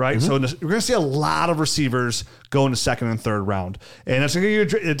diamond, right? So you're going to see a lot of receivers go in the 2nd and 3rd round, and it's going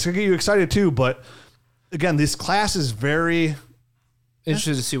to get you excited too. But again, this class is very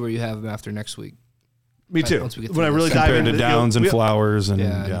interested to see where you have them after next week. Me too. When I really dive into Downs and Flowers and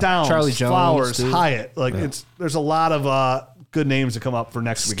Downs, Charlie Jones, Flowers, too. Hyatt, there's a lot of good names to come up for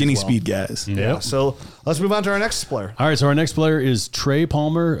next week. Skinny as well. speed guys. Yeah. So let's move on to our next player. All right, so our next player is Trey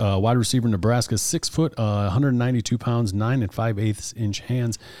Palmer, wide receiver, Nebraska, 6 foot, 192 pounds, 9 5/8 inch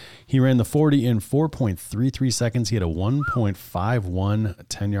hands. He ran the 40 in 4.33 seconds. He had a 1.51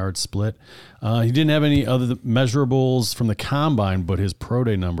 10-yard split. He didn't have any other measurables from the combine, but his pro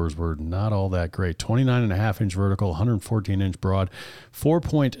day numbers were not all that great. 29.5-inch vertical, 114-inch broad,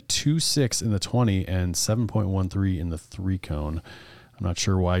 4.26 in the 20, and 7.13 in the 3-cone. I'm not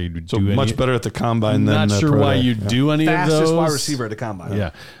sure why you'd do any. Much better at the combine than not sure why you'd do any of those. Fastest wide receiver at the combine.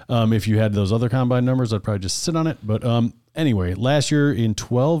 Yeah. If you had those other combine numbers, I'd probably just sit on it. But anyway, last year in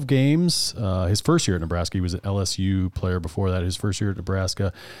 12 games, his first year at Nebraska, he was an LSU player before that. His first year at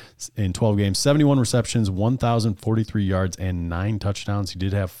Nebraska, in 12 games, 71 receptions, 1,043 yards, and 9 touchdowns. He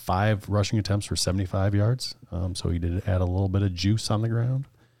did have 5 rushing attempts for 75 yards. So he did add a little bit of juice on the ground.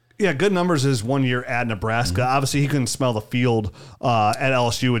 Yeah, good numbers his 1 year at Nebraska. Obviously, he couldn't smell the field at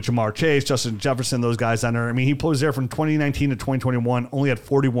LSU with Jamar Chase, Justin Jefferson, those guys down there. I mean, he was there from 2019 to 2021, only had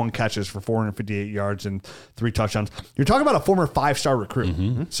 41 catches for 458 yards and 3 touchdowns. You're talking about a former 5-star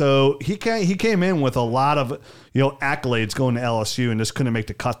recruit. So he came in with a lot of accolades going to LSU and just couldn't make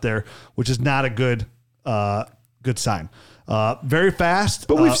the cut there, which is not a good sign. Very fast.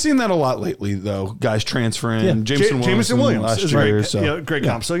 But we've seen that a lot lately, though. Guys transferring. Yeah. Jameson Williams last year. Great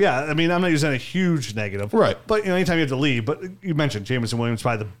comp. So, yeah, I mean, I'm not using a huge negative. Right. But, anytime you have to leave. But you mentioned Jameson Williams,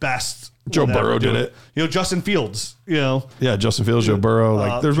 probably the best. Joe Burrow did it. Justin Fields, Yeah, Justin Fields, Joe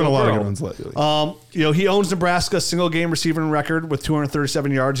Burrow. There's been a lot of good ones lately. He owns Nebraska's single-game receiving record with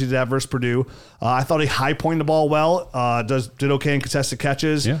 237 yards. He did that versus Purdue. I thought he high-pointed the ball well. Did okay in contested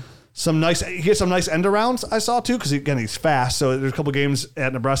catches. Yeah. He had some nice end arounds I saw too, because again he's fast. So there's a couple games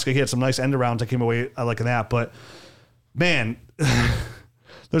at Nebraska he had some nice end arounds. I came away liking that, but man,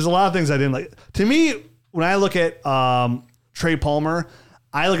 there's a lot of things I didn't like. To me, when I look at Trey Palmer,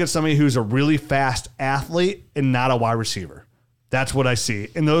 I look at somebody who's a really fast athlete and not a wide receiver. That's what I see.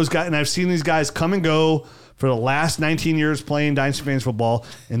 And those guys, and I've seen these guys come and go for the last 19 years playing Dynasty Fantasy football,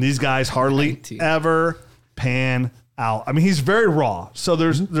 and these guys hardly ever pan out. I mean, he's very raw, so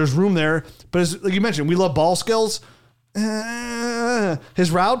there's room there. But like you mentioned, we love ball skills.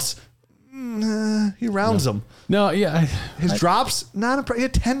 His routes, he rounds them. No, yeah. His drops, he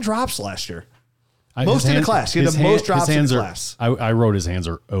had 10 drops last year. Most in the class. He had the most drops in the class. I wrote his hands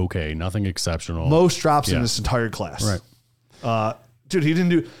are okay, nothing exceptional. Most drops in this entire class. Right. Dude, he didn't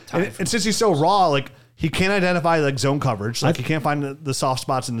do. And since he's so raw, like he can't identify like zone coverage. Like he can't find the soft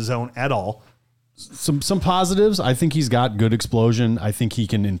spots in the zone at all. Some positives. I think he's got good explosion. I think he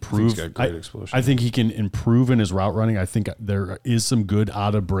can improve. I think he can improve in his route running. I think there is some good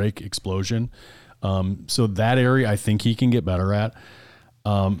out of break explosion. So that area I think he can get better at.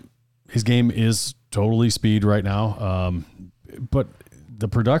 His game is totally speed right now. But the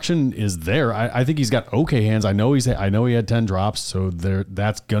production is there. I think he's got okay hands. I know he had 10 drops, so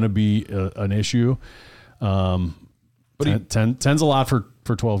that's going to be an issue. But 10's a lot for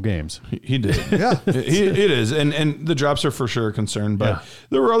 12 games. He did. Yeah. It is. And the drops are for sure a concern. But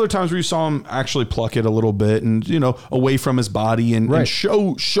there were other times where you saw him actually pluck it a little bit and, away from his body and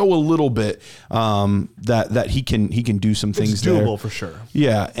show a little bit that he can do some things. It's doable for sure.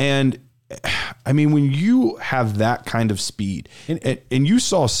 Yeah. And I mean, when you have that kind of speed and you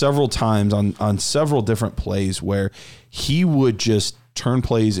saw several times on several different plays where he would just turn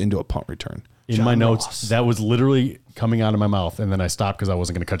plays into a punt return. In my notes, that was literally coming out of my mouth, and then I stopped because I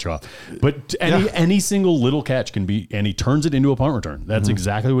wasn't going to cut you off. But any single little catch can be, and he turns it into a punt return. That's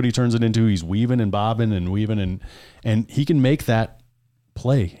exactly what he turns it into. He's weaving and bobbing and weaving, and he can make that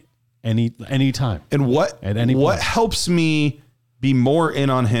play any time. And what helps me be more in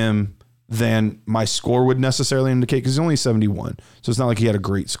on him than my score would necessarily indicate, because he's only 71, so it's not like he had a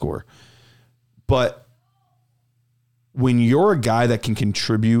great score. But when you're a guy that can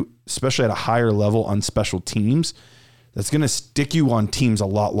contribute, especially at a higher level on special teams, that's going to stick you on teams a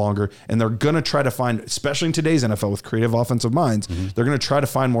lot longer. And they're going to try to find, especially in today's NFL with creative offensive minds, they're going to try to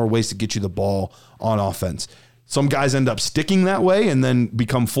find more ways to get you the ball on offense. Some guys end up sticking that way and then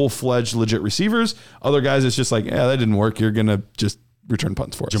become full-fledged legit receivers. Other guys, it's just like, that didn't work. You're going to just return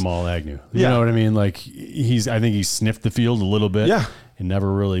punts for us. Jamal Agnew. You know what I mean? Like I think he sniffed the field a little bit. Yeah. And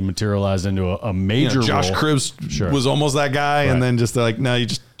never really materialized into a major Josh role. Cribbs was almost that guy, and then just like, no, you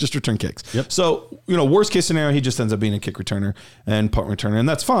just return kicks. Yep. So, worst case scenario, he just ends up being a kick returner and punt returner, and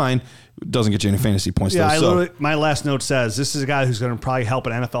that's fine. Doesn't get you any fantasy points. Yeah, though, my last note says this is a guy who's going to probably help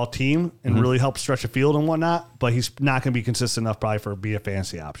an NFL team and really help stretch a field and whatnot, but he's not going to be consistent enough probably for be a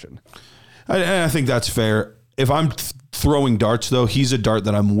fantasy option. I think that's fair. If I'm throwing darts, though, he's a dart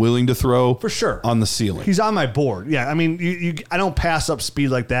that I'm willing to throw for sure on the ceiling. He's on my board. Yeah, I mean, I don't pass up speed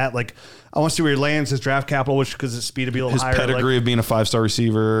like that. Like, I want to see where he lands his draft capital, which because his speed would be a little his higher. Pedigree of being a 5-star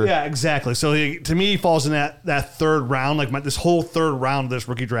receiver. Yeah, exactly. So to me, he falls in that third round. Like this whole third round of this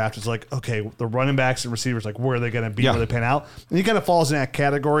rookie draft is like, okay, the running backs and receivers, like where are they going to be? Where they pan out? And he kind of falls in that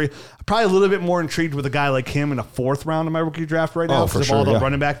category. Probably a little bit more intrigued with a guy like him in the fourth round of my rookie draft right now because of all the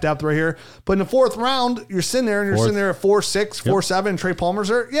running back depth right here. But in the fourth round, you're sitting there and you're sitting there at 4-6, 4-7. Trey Palmer's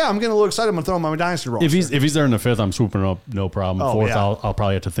there. Yeah, I'm getting a little excited. I'm going to throw him on my dynasty roster. If he's there in the fifth, I'm swooping up, no problem. Fourth, yeah. I'll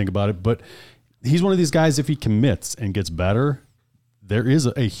probably have to think about it. But he's one of these guys, if he commits and gets better, there is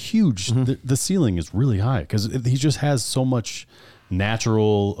a huge, the ceiling is really high because he just has so much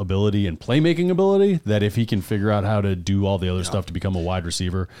natural ability and playmaking ability that if he can figure out how to do all the other stuff to become a wide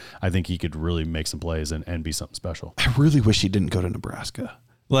receiver, I think he could really make some plays and be something special. I really wish he didn't go to Nebraska.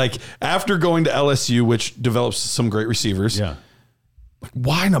 Like after going to LSU, which develops some great receivers. Yeah.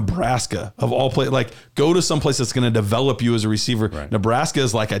 Why Nebraska of all places? Like go to some place that's going to develop you as a receiver. Right. Nebraska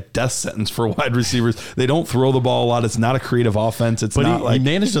is like a death sentence for wide receivers. They don't throw the ball a lot. It's not a creative offense. It's not he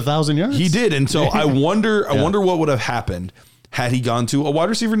managed 1,000 yards. He did. And so I wonder what would have happened had he gone to a wide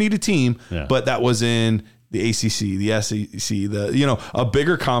receiver needed team, but that was in the ACC, the SEC, a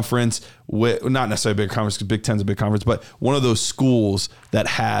bigger conference with not necessarily a bigger conference because Big Ten's a big conference, but one of those schools that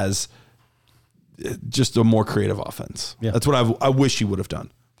has just a more creative offense. Yeah. That's what I wish he would have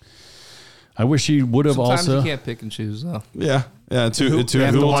done. I wish he would have Sometimes also. You can't pick and choose though. Yeah. It's who will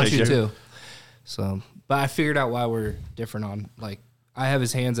will want take you it. too. So, but I figured out why we're different on like I have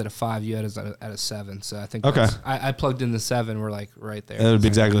his hands at a 5, you had his at a 7. So I think I plugged in the 7. We're like right there. It would be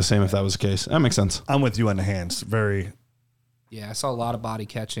exactly the same if that was the case. That makes sense. I'm with you on the hands. Very. Yeah, I saw a lot of body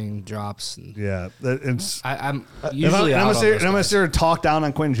catching drops. And I'm usually I'm gonna sit here and talk down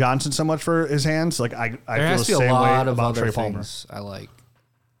on Quentin Johnson so much for his hands. Like I feel the same way about Trey Palmer. I like.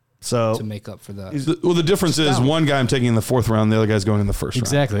 So to make up for that. The difference is one guy I'm taking in the 4th round, the other guy's going in the 1st round.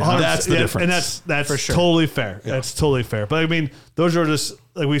 Exactly. That's the difference. And that's for sure. totally fair. Yeah. That's totally fair. But I mean, those are just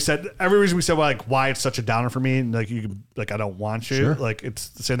like we said. Every reason we said like why it's such a downer for me. Like I don't want you. Sure. Like it's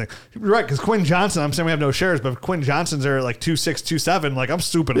the same thing. You're right because Quentin Johnson. I'm saying we have no shares, but if Quentin Johnson's there at like 2.6, 2.7. Like I'm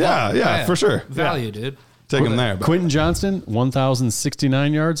stooping. Yeah, for sure. Value, dude. Take him there. Quentin Johnston,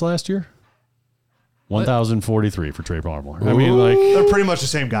 1,069 yards last year. 1,043 for Trey Palmer. I mean, like they're pretty much the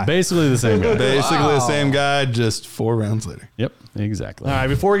same guy. Basically the same guy. The same guy, just 4 rounds later. Yep, exactly. All right,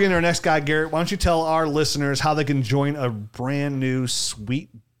 before we get into our next guy, Garrett, why don't you tell our listeners how they can join a brand new sweet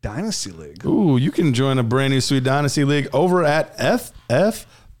Dynasty League? Ooh, you can join a brand new sweet Dynasty League over at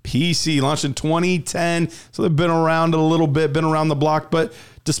FFPC, launched in 2010. So they've been around a little bit, been around the block, but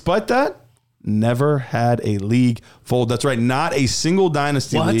despite that, never had a league fold. That's right. Not a single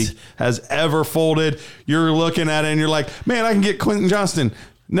Dynasty League has ever folded. You're looking at it and you're like, man, I can get Quentin Johnston.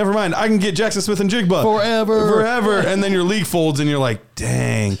 Never mind. I can get Jackson Smith and Jigba forever. And then your league folds and you're like,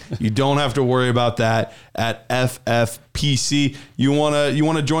 dang, you don't have to worry about that at FFPC. You want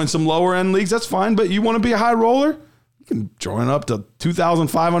to join some lower end leagues? That's fine. But you want to be a high roller? You can join up to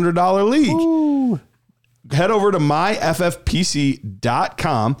 $2,500 league. Ooh. Head over to myffpc.com.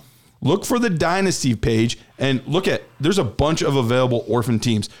 Look for the Dynasty page and there's a bunch of available orphan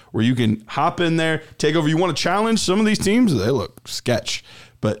teams where you can hop in there, take over. You want to challenge some of these teams? They look sketch.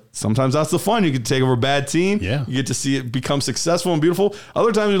 But sometimes that's the fun. You can take over a bad team. Yeah. You get to see it become successful and beautiful.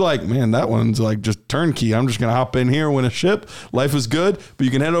 Other times you're like, man, that one's like just turnkey. I'm just going to hop in here, win a ship. Life is good. But you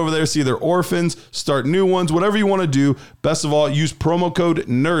can head over there, see their orphans, start new ones, whatever you want to do. Best of all, use promo code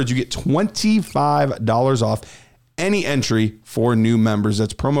NERDS. You get $25 off any entry for new members.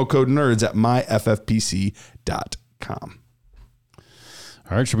 That's promo code NERDS at myffpc.com.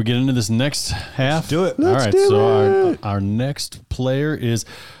 All right, should we get into this next half? Let's do it. All right, so our next player is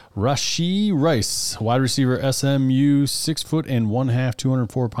Rashee Rice, wide receiver, SMU, 6 foot and 1/2,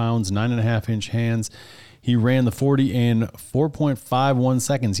 204 pounds, 9.5-inch hands. He ran the 40 in 4.51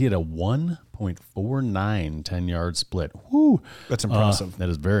 seconds. He had a 1.49 10-yard split. Woo! That's impressive. That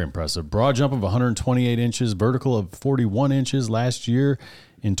is very impressive. Broad jump of 128 inches, vertical of 41 inches last year.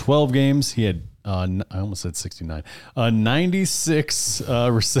 In 12 games, he had I almost said 69. 96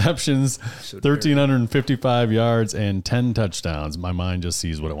 receptions, 1,355 yards, and 10 touchdowns. My mind just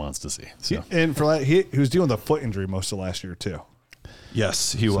sees what it wants to see. So. And for that, he was dealing with a foot injury most of last year too.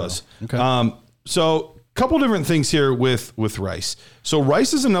 Yes, he was. Okay. So a couple different things here with Rice. So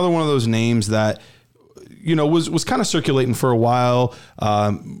Rice is another one of those names that was kind of circulating for a while.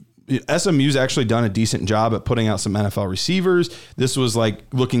 SMU's actually done a decent job at putting out some NFL receivers. This was like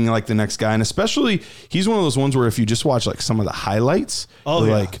looking like the next guy. And especially he's one of those ones where if you just watch like some of the highlights,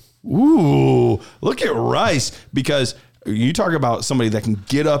 like Ooh, look at Rice, because you talk about somebody that can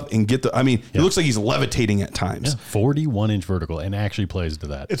get up and get he looks like he's levitating at times. 41-inch vertical and actually plays to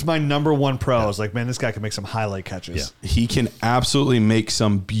that. It's my number one pro. I was like, man, this guy can make some highlight catches. Yeah. He can absolutely make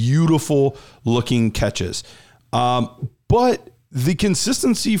some beautiful looking catches. But the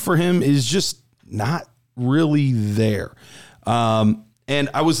consistency for him is just not really there. And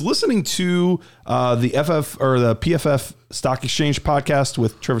I was listening to the PFF Stock Exchange podcast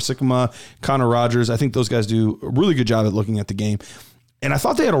with Trevor Sikkema, Connor Rogers. I think those guys do a really good job at looking at the game. And I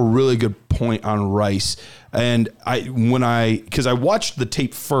thought they had a really good point on Rice. And because I watched the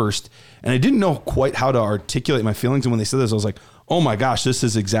tape first and I didn't know quite how to articulate my feelings. And when they said this, I was like, oh my gosh, this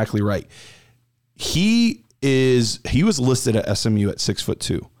is exactly right. He was listed at SMU at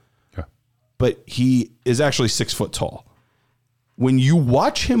 6'2", but he is actually 6 foot tall. When you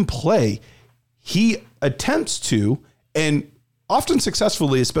watch him play, he attempts to, and often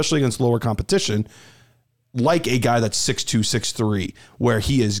successfully, especially against lower competition, like a guy that's 6'2", 6'3", where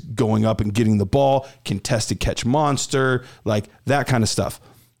he is going up and getting the ball, contested catch monster, like that kind of stuff.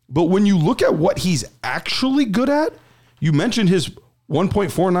 But when you look at what he's actually good at, you mentioned his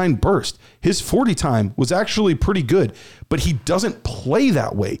 1.49 burst. His 40 time was actually pretty good, but he doesn't play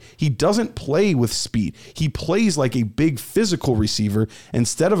that way. He doesn't play with speed. He plays like a big physical receiver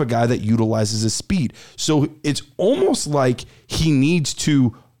instead of a guy that utilizes his speed. So it's almost like he needs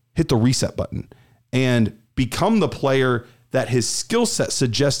to hit the reset button and become the player that his skill set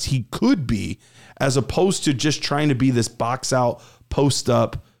suggests he could be, as opposed to just trying to be this box out, post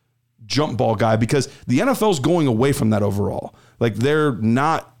up, jump ball guy, because the NFL is going away from that overall. Like, they're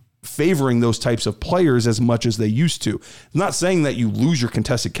not favoring those types of players as much as they used to. I'm not saying that you lose your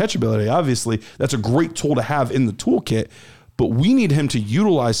contested catch ability. Obviously, that's a great tool to have in the toolkit, but we need him to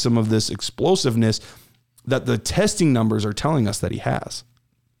utilize some of this explosiveness that the testing numbers are telling us that he has.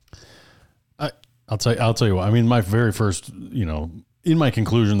 I'll tell you what. I mean, my very first, in my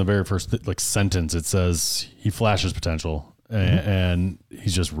conclusion, the very first sentence, it says he flashes potential, and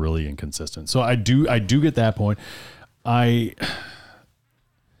he's just really inconsistent. So I do get that point. I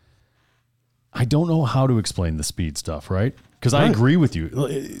don't know how to explain the speed stuff, right? Because I agree with you.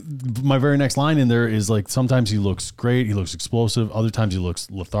 My very next line in there is like, sometimes he looks great, he looks explosive. Other times he looks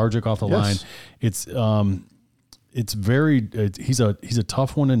lethargic off the line. It's he's a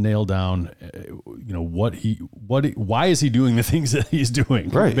tough one to nail down. Why is he doing the things that he's doing?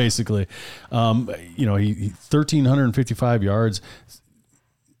 Right. Basically, he 1,355 yards.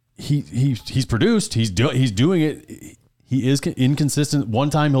 He's produced. He's doing it. He is inconsistent. One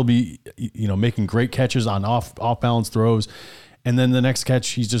time he'll be, making great catches on off balance throws, and then the next catch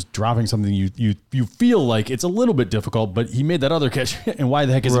he's just dropping something you feel like it's a little bit difficult, but he made that other catch, and why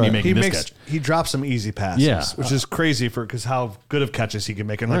the heck isn't he making this catch? He drops some easy passes, which is crazy because how good of catches he can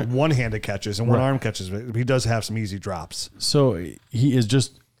make, and like one-handed catches and one-arm catches. He does have some easy drops. So he is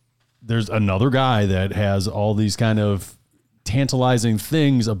just, there's another guy that has all these kind of tantalizing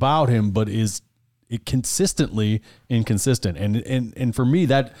things about him, but is consistently inconsistent. And for me,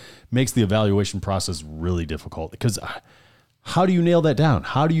 that makes the evaluation process really difficult, because how do you nail that down?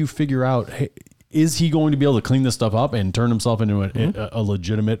 How do you figure out, hey, is he going to be able to clean this stuff up and turn himself into a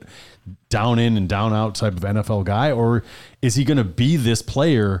legitimate down in and down out type of NFL guy? Or is he going to be this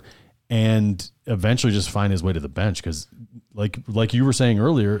player and eventually just find his way to the bench? Because like you were saying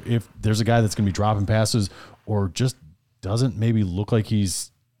earlier, if there's a guy that's going to be dropping passes or just doesn't maybe look like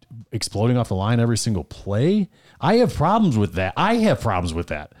he's exploding off the line every single play, I have problems with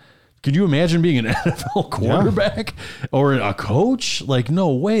that. Could you imagine being an NFL quarterback or a coach? Like,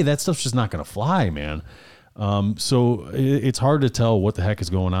 no way. That stuff's just not going to fly, man. So it's hard to tell what the heck is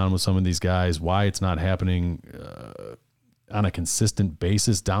going on with some of these guys, why it's not happening on a consistent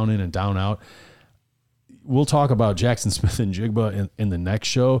basis, down in and down out. We'll talk about Jackson Smith and Jigba in the next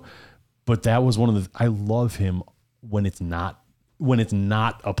show, but that was I love him when it's not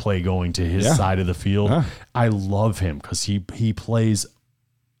a play going to his side of the field. I love him because he plays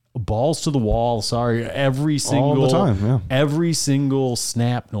balls to the wall. Every single time, every single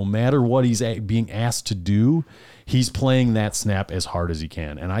snap, no matter what he's being asked to do, he's playing that snap as hard as he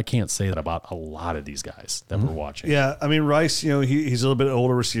can. And I can't say that about a lot of these guys that we're watching. Yeah, I mean, Rice, he's a little bit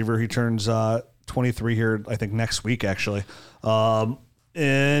older receiver. He turns 23 here, I think, next week actually,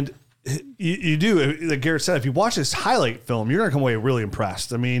 and you do, like Garrett said, if you watch this highlight film, you're going to come away really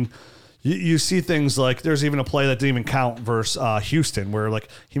impressed. I mean, you see things like there's even a play that didn't even count versus Houston, where like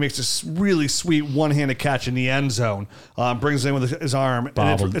he makes this really sweet one-handed catch in the end zone, brings it in with his arm,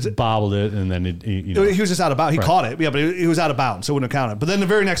 bobbled it, and then he was just out of bounds. He caught it, but he was out of bounds, so it wouldn't have counted. But then the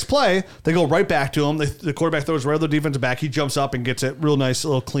very next play, they go right back to him. The quarterback throws right to the defensive back. He jumps up and gets it, real nice,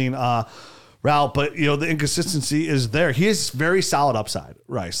 little clean route. But the inconsistency is there. He is very solid upside,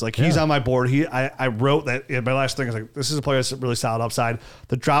 Rice. Like he's on my board. I wrote that my last thing is like, this is a player that's really solid upside.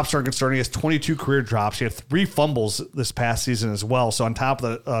 The drops aren't concerning. He has 22 career drops. He had 3 fumbles this past season as well. So on top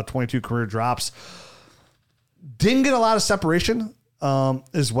of the 22 career drops, didn't get a lot of separation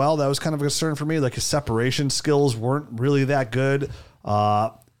as well. That was kind of a concern for me. Like his separation skills weren't really that good.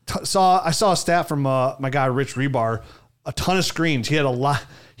 I saw a stat from my guy Rich Rebar. A ton of screens. He had a lot.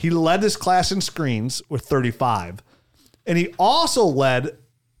 He led his class in screens with 35, and he also led.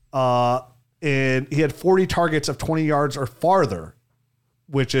 And he had 40 targets of 20 yards or farther,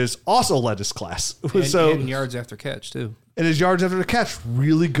 which is also led his class. And yards after catch too. And his yards after the catch,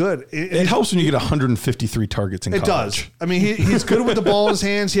 really good. It helps when you get 153 targets in college. It does. I mean, he's good with the ball in his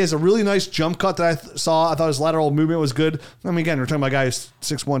hands. He has a really nice jump cut that I saw. I thought his lateral movement was good. I mean, again, we're talking about a guy who's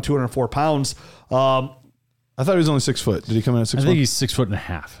 6'1", 204 pounds. I thought he was only 6 foot. Did he come in at 6 I think he's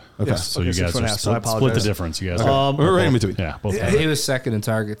 6.5. Okay. Yes. So you guys are split the difference. You guys we're right in between. Yeah. Both he was second in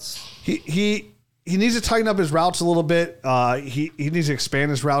targets. He needs to tighten up his routes a little bit. He needs to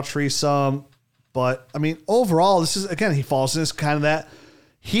expand his route tree some. But, I mean, overall, this is, again, he falls in this kind of that.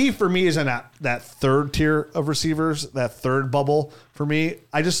 He, for me, is in that third tier of receivers, that third bubble for me.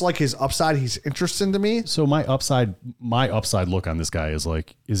 I just like his upside. He's interesting to me. So my upside look on this guy is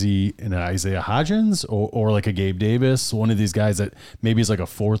like, is he an Isaiah Hodgins or like a Gabe Davis, one of these guys that maybe is like a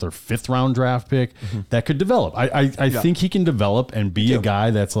 4th or 5th round draft pick that could develop? I think he can develop and be a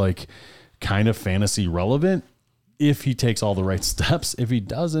guy that's like kind of fantasy relevant if he takes all the right steps. If he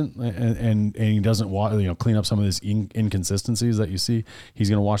doesn't, and he doesn't clean up some of his inconsistencies that you see, he's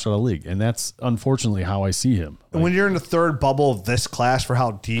going to wash out of the league. And that's unfortunately how I see him. And when you're in the third bubble of this class, for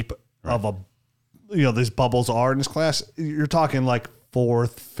how deep of these bubbles are in this class, you're talking like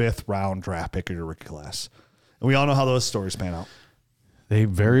 4th, 5th round draft pick of your rookie class. And we all know how those stories pan out. They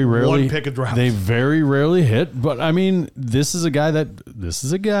very rarely one pick of draft. They very rarely hit, but I mean, this is a guy. This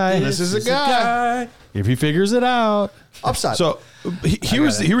is a guy. If he figures it out, upside. So here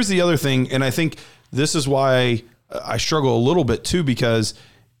was the other thing, and I think this is why I struggle a little bit too, because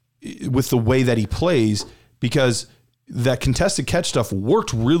with the way that he plays, because that contested catch stuff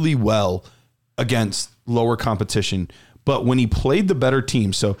worked really well against lower competition, but when he played the better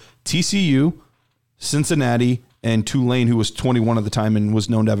team, so TCU, Cincinnati, and Tulane, who was 21 at the time and was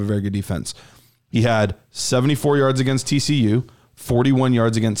known to have a very good defense. He had 74 yards against TCU, 41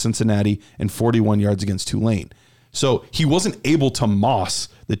 yards against Cincinnati, and 41 yards against Tulane. So he wasn't able to moss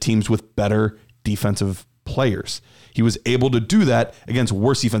the teams with better defensive players. He was able to do that against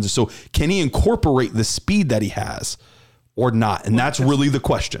worse defenses. So can he incorporate the speed that he has or not? And that's really the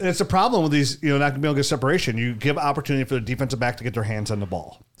question. It's a problem with these, not going to be able to get separation. You give opportunity for the defensive back to get their hands on the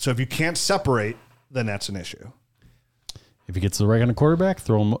ball. So if you can't separate, then that's an issue. If he gets the right kind of quarterback,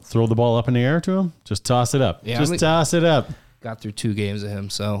 throw the ball up in the air to him. Just toss it up. Yeah, toss it up. Got through 2 games of him,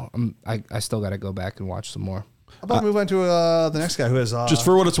 so I still got to go back and watch some more. How about move on to the next guy who has just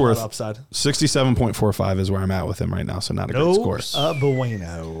for what it's worth, upside. 67.45 is where I'm at with him right now, so not a great score.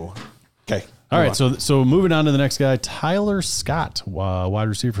 Bueno. Okay. All right, so moving on to the next guy, Tyler Scott, wide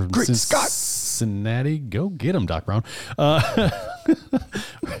receiver from Cincinnati. Go get him, Doc Brown.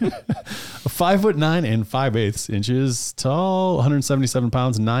 5'9" and 5/8 inches tall, 177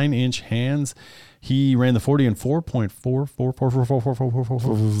 pounds, 9-inch hands. He ran the 40 in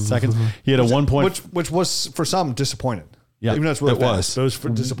 4.4 seconds. He had a 1 point, which was for some disappointed. Yeah, even though it's really fast. It was for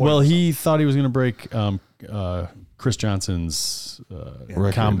disappointing. Well, he thought he was going to break Chris Johnson's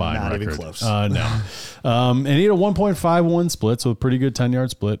combine not record. Even close. No. And he had a 1.51 split, so a pretty good 10-yard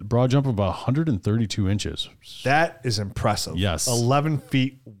split. Broad jump of about 132 inches. That is impressive. Yes. 11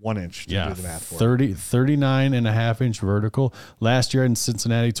 feet 1 inch to do the math for. 39.5-inch vertical. Last year in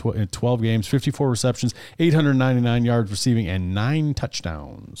Cincinnati, 12 games, 54 receptions, 899 yards receiving, and 9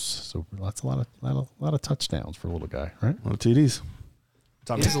 touchdowns. So that's a lot of touchdowns for a little guy, right? A lot of TDs.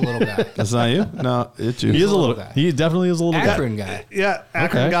 He's a little guy. That's not you? No, it's you. He is a little guy. He definitely is a little Akron guy. Yeah,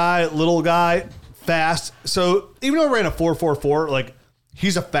 Akron guy, little guy, fast. So even though he ran a 4.44, like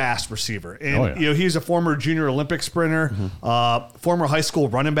he's a fast receiver, and he's a former junior Olympic sprinter, former high school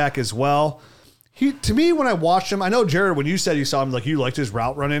running back as well. To me, when I watched him, I know Jared, when you said you saw him, like you liked his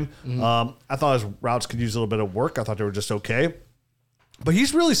route running. I thought his routes could use a little bit of work. I thought they were just okay, but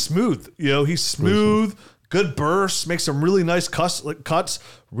he's really smooth. He's smooth. good bursts, makes some really nice cuts,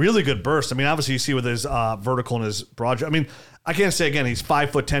 really good bursts. I mean, obviously you see with his vertical and his broad jump. I mean, I can't say again, he's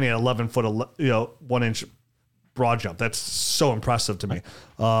 5'10", he had 11 foot, 1 inch broad jump. That's so impressive to me.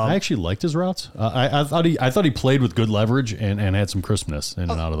 I actually liked his routes. I thought he played with good leverage and had some crispness in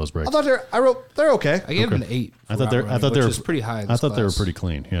and out of those breaks. I thought they're okay. I gave him an 8. I thought they were pretty high. I thought they were pretty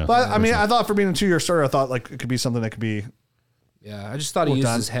clean. Yeah, But I mean, I thought for being a 2-year starter, I thought like it could be something that could be. Yeah, I just thought he used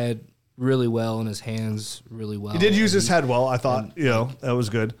his head really well and his hands really well. He did use his head well. I thought that was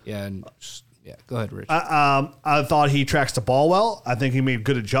good. Yeah, and go ahead, Rich. I thought he tracks the ball well. I think he made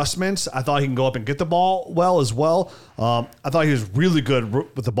good adjustments. I thought he can go up and get the ball well as well. I thought he was really good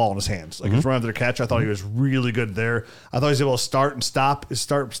with the ball in his hands. Like his run after the catch, I thought he was really good there. I thought he was able to start and stop. His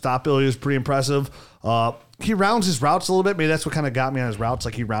stop ability was pretty impressive. He rounds his routes a little bit. Maybe that's what kind of got me on his routes.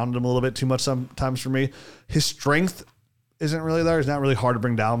 Like he rounded them a little bit too much sometimes for me. His strength isn't really there. He's not really hard to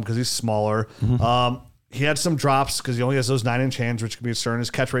bring down because he's smaller. He had some drops because he only has those 9-inch hands, which can be a concern.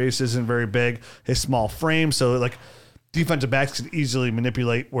 His catch radius isn't very big. His small frame, so like defensive backs can easily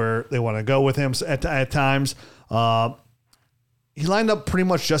manipulate where they want to go with him at times. He lined up pretty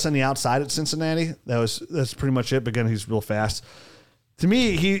much just on the outside at Cincinnati. That's pretty much it. But again, he's real fast. To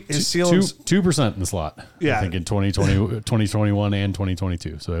me, his ceiling 2% in the slot. Yeah. I think in 2021 and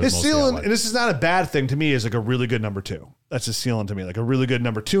 2022. So his ceiling, and this is not a bad thing to me, is like a really good number 2. That's his ceiling to me, like a really good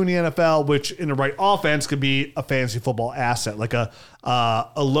number 2 in the NFL, which in the right offense could be a fantasy football asset, like a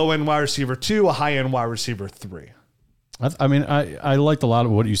low end wide receiver 2, a high end wide receiver 3. I mean, I liked a lot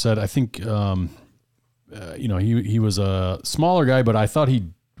of what you said. I think, he was a smaller guy, but I thought he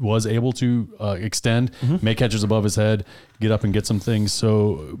was able to extend, make catches above his head, get up and get some things.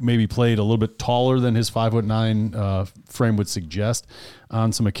 So maybe played a little bit taller than his 5'9" frame would suggest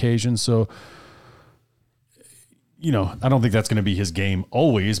on some occasions. So, I don't think that's going to be his game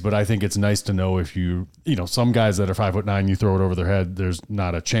always, but I think it's nice to know if some guys that are 5'9", you throw it over their head, there's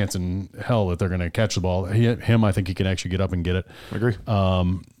not a chance in hell that they're going to catch the ball. I think he can actually get up and get it. I agree.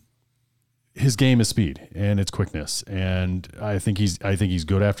 His game is speed and it's quickness, and I think he's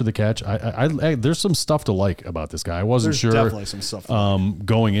good after the catch. I there's some stuff to like about this guy. I wasn't sure. Definitely some stuff.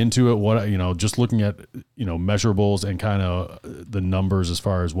 Going into it, just looking at measurables and kind of the numbers as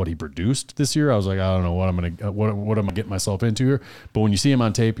far as what he produced this year, I was like, I don't know what what am I getting myself into here. But when you see him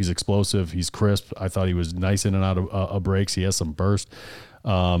on tape, he's explosive, he's crisp. I thought he was nice in and out of breaks. He has some burst.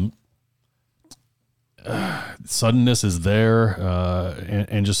 Suddenness is there,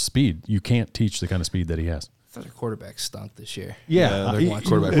 and just speed. You can't teach the kind of speed that he has. I thought our quarterback stunk this year. Yeah,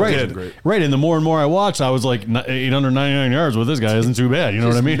 quarterback right. And the more and more I watched, I was like, 899 yards with this guy isn't too bad. You know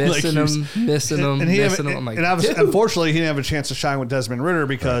what I mean? Missing him. And obviously, unfortunately, he didn't have a chance to shine with Desmond Ridder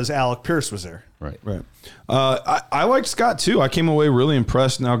because Alec Pierce was there. Right. I liked Scott too. I came away really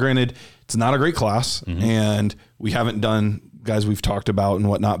impressed. Now, granted, it's not a great class, and we haven't done guys we've talked about and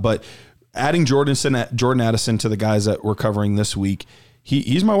whatnot, but adding Jordan Addison to the guys that we're covering this week,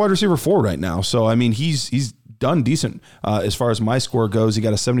 he's my wide receiver 4 right now. So, I mean, he's done decent as far as my score goes. He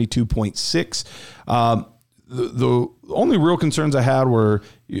got a 72.6. The only real concerns I had were,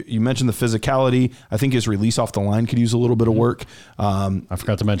 you mentioned the physicality. I think his release off the line could use a little bit of work. I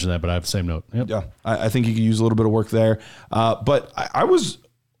forgot to mention that, but I have the same note. Yep. Yeah, I think he could use a little bit of work there. But I was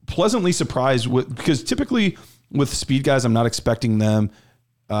pleasantly surprised because typically with speed guys, I'm not expecting them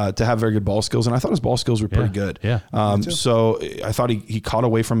to have very good ball skills, and I thought his ball skills were pretty good. Yeah. So I thought he caught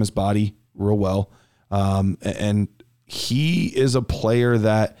away from his body real well, and he is a player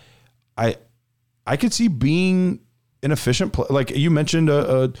that I could see being an efficient play. Like you mentioned,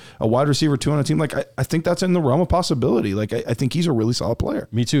 a wide receiver 2 on a team. Like I think that's in the realm of possibility. Like I think he's a really solid player.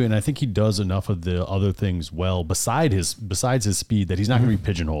 Me too, and I think he does enough of the other things well besides his speed that he's not going to be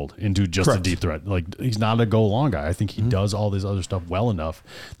pigeonholed into just a deep threat. Like he's not a go long guy. I think he does all this other stuff well enough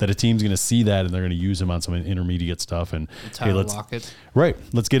that a team's going to see that and they're going to use him on some intermediate stuff. And Tyler Lockett. Right.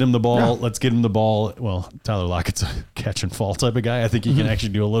 Let's get him the ball. Yeah. Let's get him the ball. Well, Tyler Lockett's a catch and fall type of guy. I think he can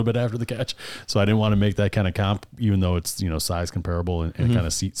actually do a little bit after the catch. So I didn't want to make that kind of comp, even though it's size comparable and kind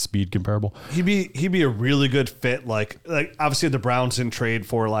of speed comparable. He'd be a really good fit. Like obviously the Browns didn't trade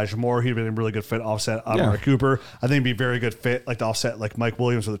for Elijah Moore. He'd been a really good fit offset Amari Cooper. I think he'd be a very good fit like to offset like Mike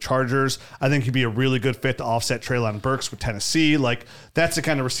Williams with the Chargers. I think he'd be a really good fit to offset Treylon Burks with Tennessee. Like that's the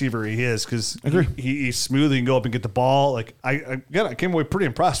kind of receiver he is because he's smooth. He can go up and get the ball. Like I came away pretty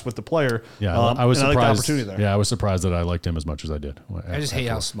impressed with the player. Yeah, I was surprised. I liked the opportunity there. Yeah, I was surprised that I liked him as much as I did. I just hate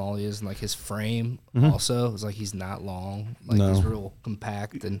how small he is and like his frame also. It's like he's not long. Like he's real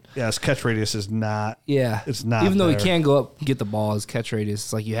compact and his catch radius is not. Yeah, it's not. Even though he can go up and get the ball, his catch radius,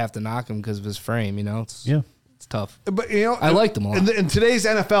 it's like you have to knock him because of his frame. It's tough. But I like them a lot. In today's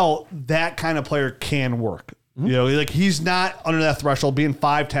NFL, that kind of player can work. Like he's not under that threshold. Being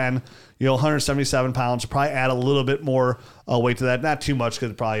 5'10", 177 pounds, probably add a little bit more weight to that. Not too much because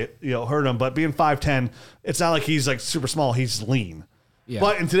it probably hurt him. But being 5'10", it's not like he's like super small. He's lean. Yeah.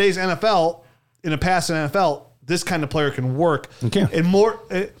 But in today's NFL, in a passing NFL, this kind of player can work. Okay. And more.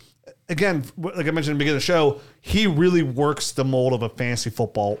 Again, like I mentioned at the beginning of the show, he really works the mold of a fantasy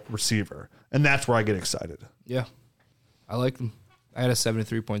football receiver. And that's where I get excited. Yeah. I like them. I had a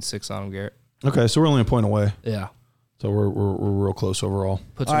 73.6 on him, Garrett. Okay, so we're only a point away. Yeah. So we're real close overall.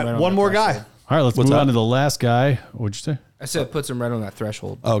 All right, one more guy. All right, let's move on to the last guy. What'd you say? I said puts him right on that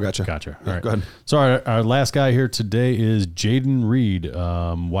threshold. Oh, gotcha. All right. Go ahead. So our last guy here today is Jaden Reed,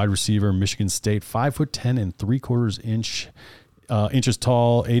 wide receiver, Michigan State, 5'10" and 3/4 inches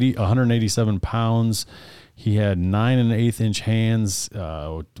tall, 187 pounds. He had 9 1/8 inch hands,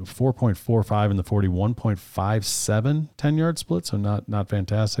 4.45 in the 40, 1.57 10-yard split, so not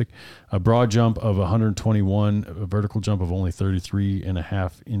fantastic. A broad jump of 121, a vertical jump of only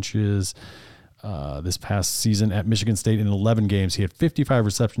 33.5 inches. This past season at Michigan State in 11 games, he had 55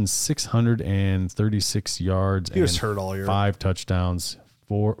 receptions, 636 yards. He was hurt all year. 5 touchdowns.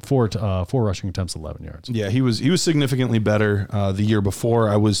 Four rushing attempts, 11 yards. Yeah, he was significantly better the year before.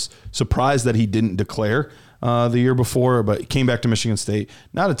 I was surprised that he didn't declare the year before, but he came back to Michigan State.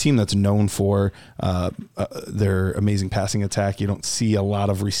 Not a team that's known for their amazing passing attack. You don't see a lot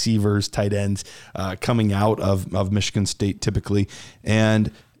of receivers, tight ends coming out of Michigan State typically.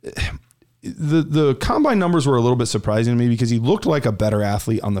 And the combine numbers were a little bit surprising to me because he looked like a better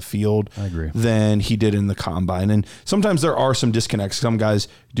athlete on the field than he did in the combine. And sometimes there are some disconnects. Some guys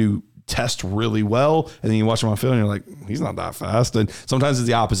do test really well, and then you watch him on field and you're like, he's not that fast. And sometimes it's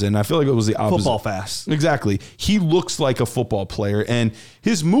the opposite. And I feel like it was the opposite. Football fast. Exactly. He looks like a football player, and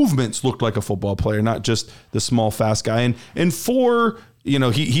his movements looked like a football player, not just the small, fast guy. And for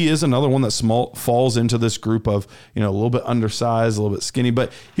he is another one that falls into this group of, a little bit undersized, a little bit skinny,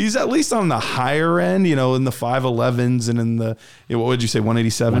 but he's at least on the higher end, in the 5'11s and in the, what would you say,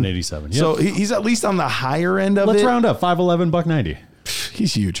 187? 187. Yep. So he's at least on the higher end of Let's it. round up, 5'11", $190.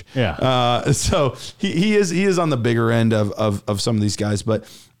 He's huge. Yeah. So he is on the bigger end of some of these guys, but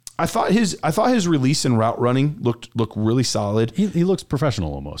I thought his release and route running looked really solid. He looks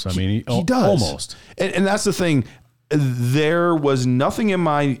professional almost. I mean, he does almost. And that's the thing. There was nothing in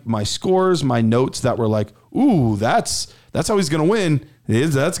my scores, my notes that were like, ooh, that's how he's going to win.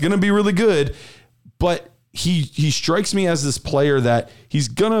 That's going to be really good. But he strikes me as this player that he's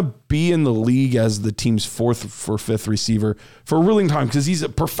going to be in the league as the team's 4th or 5th receiver for a really long time because he's a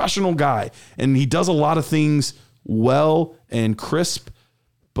professional guy and he does a lot of things well and crisp,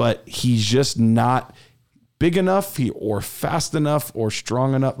 but he's just not big enough or fast enough or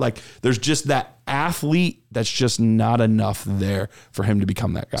strong enough. Like there's just that athlete that's just not enough there for him to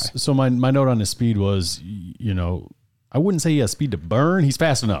become that guy. So my note on his speed was, I wouldn't say he has speed to burn. He's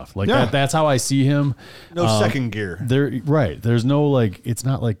fast enough. Like that's how I see him. No second gear. There's no it's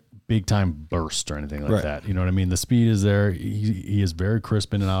not like big time burst or anything like that. You know what I mean? The speed is there. He is very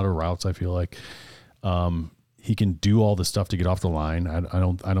crisp in and out of routes. I feel like, he can do all the stuff to get off the line.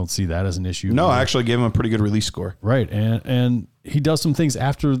 I don't see that as an issue. No, I actually gave him a pretty good release score. Right, and he does some things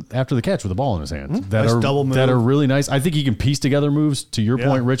after the catch with the ball in his hands that are really nice. I think he can piece together moves. To your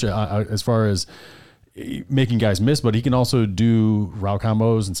point, Rich, as far as making guys miss, but he can also do route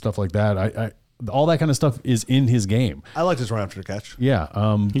combos and stuff like that. All that kind of stuff is in his game. I liked his run after the catch. Yeah,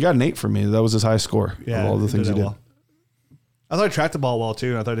 he got an 8 for me. That was his highest score. Yeah, of all the things he did. Well. I thought he tracked the ball well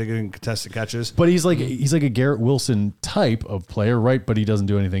too. I thought he getting contested catches. But he's like a Garrett Wilson type of player, right? But he doesn't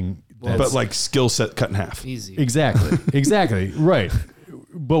do anything. But like skill set cut in half. Easy. Exactly. Right.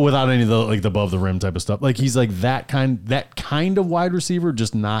 But without any of the above the rim type of stuff. Like he's like that kind of wide receiver,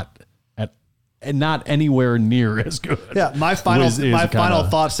 just not anywhere near as good. Yeah, my final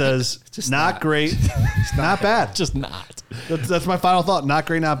thought says not great, not bad. Just not. That's my final thought. Not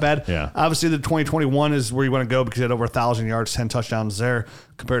great, not bad. Yeah. Obviously, the 2021 is where you want to go because he had over 1,000 yards, 10 touchdowns there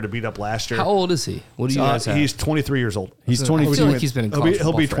compared to beat up last year. How old is he? What do you guys have? He's 23 years old. He's 23. I feel like he's been in college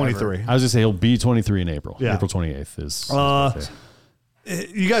He'll be football 23. forever. I was gonna say he'll be 23 in April. Yeah. April 28th is. His birthday.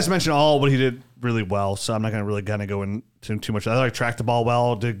 You guys mentioned all what he did really well, so I'm not going to really kind of go into too much. I thought he tracked the ball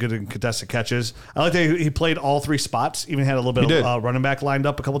well, did good in contested catches. I like that he played all 3 spots, even had a little bit of running back lined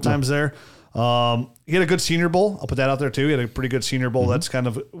up a couple times there. He had a good Senior Bowl. I'll put that out there too. He had a pretty good Senior Bowl. That's kind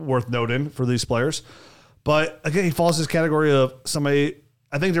of worth noting for these players. But again, he falls in this category of somebody.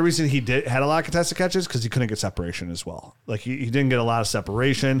 I think the reason he had a lot of contested catches because he couldn't get separation as well. Like he didn't get a lot of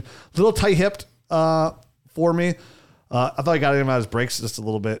separation. A little tight hipped for me. I thought he got him out of his breaks just a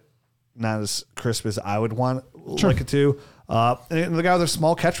little bit not as crisp as I would want like it to. And the guy with a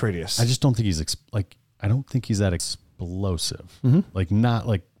small catch radius. I just don't think he's I don't think he's that explosive. Like not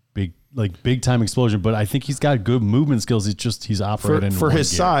like big time explosion, but I think he's got good movement skills. It's just he's operating for his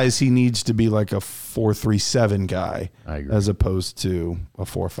gear. size. He needs to be like a 4.37 guy, I agree. as opposed to a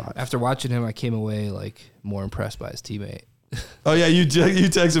 4.5. After watching him, I came away like more impressed by his teammate. Oh yeah, you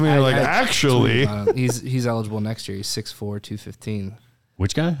texted me and you're like, actually, he's eligible next year. He's 6'4", 215.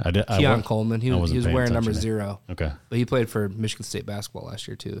 Which guy? Keon Coleman. He was paying wearing number attention 0. Okay. But he played for Michigan State basketball last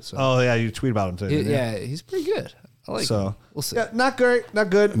year too. So Oh yeah, you tweet about him today. yeah, he's pretty good. I like him. We'll see. Yeah, not great, not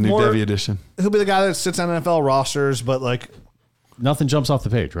good. new Devi edition. He'll be the guy that sits on NFL rosters, but like Nothing jumps off the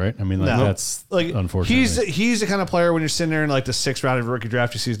page, right? I mean, like no. that's like unfortunate. he's the kind of player when you're sitting there in like the 6th round of your rookie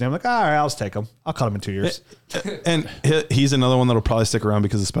draft, you see his name, like, all right, I'll just take him. I'll cut him in 2 years. And he's another one that'll probably stick around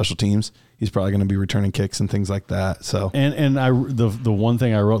because of special teams. He's probably going to be returning kicks and things like that. So and the one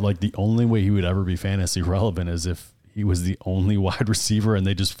thing I wrote, like the only way he would ever be fantasy relevant is if he was the only wide receiver and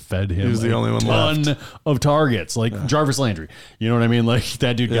they just fed him the only one ton of targets, like Jarvis Landry. You know what I mean? Like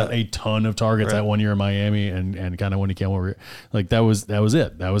that dude got a ton of targets that 1 year in Miami, and kind of when he came over, like that was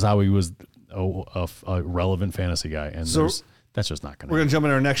it. That was how he was a relevant fantasy guy, and that's just not going to. We're going to jump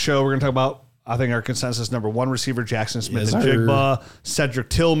into our next show. We're going to talk about, I think, our consensus number 1 receiver, Jackson Smith-Njigba, Cedric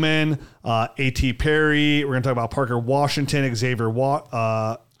Tillman, A.T. Perry. We're going to talk about Parker Washington, Xavier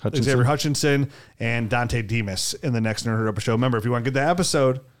Hutchinson, and Dante Demas in the next Nerd Up show. Remember, if you want to get that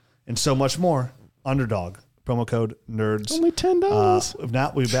episode and so much more, Underdog, promo code NERDS. only $10. If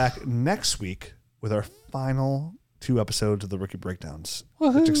not, we'll be back next week with our final 2 episodes of the Rookie Breakdowns.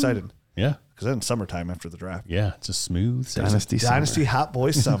 Which excited. Yeah, Because then summertime after the draft. yeah, it's a smooth Dynasty Hot Boy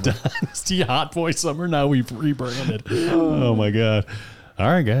Summer. Dynasty Hot Boy Summer. Now we've rebranded. Oh my god! All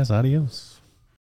right, guys, adios.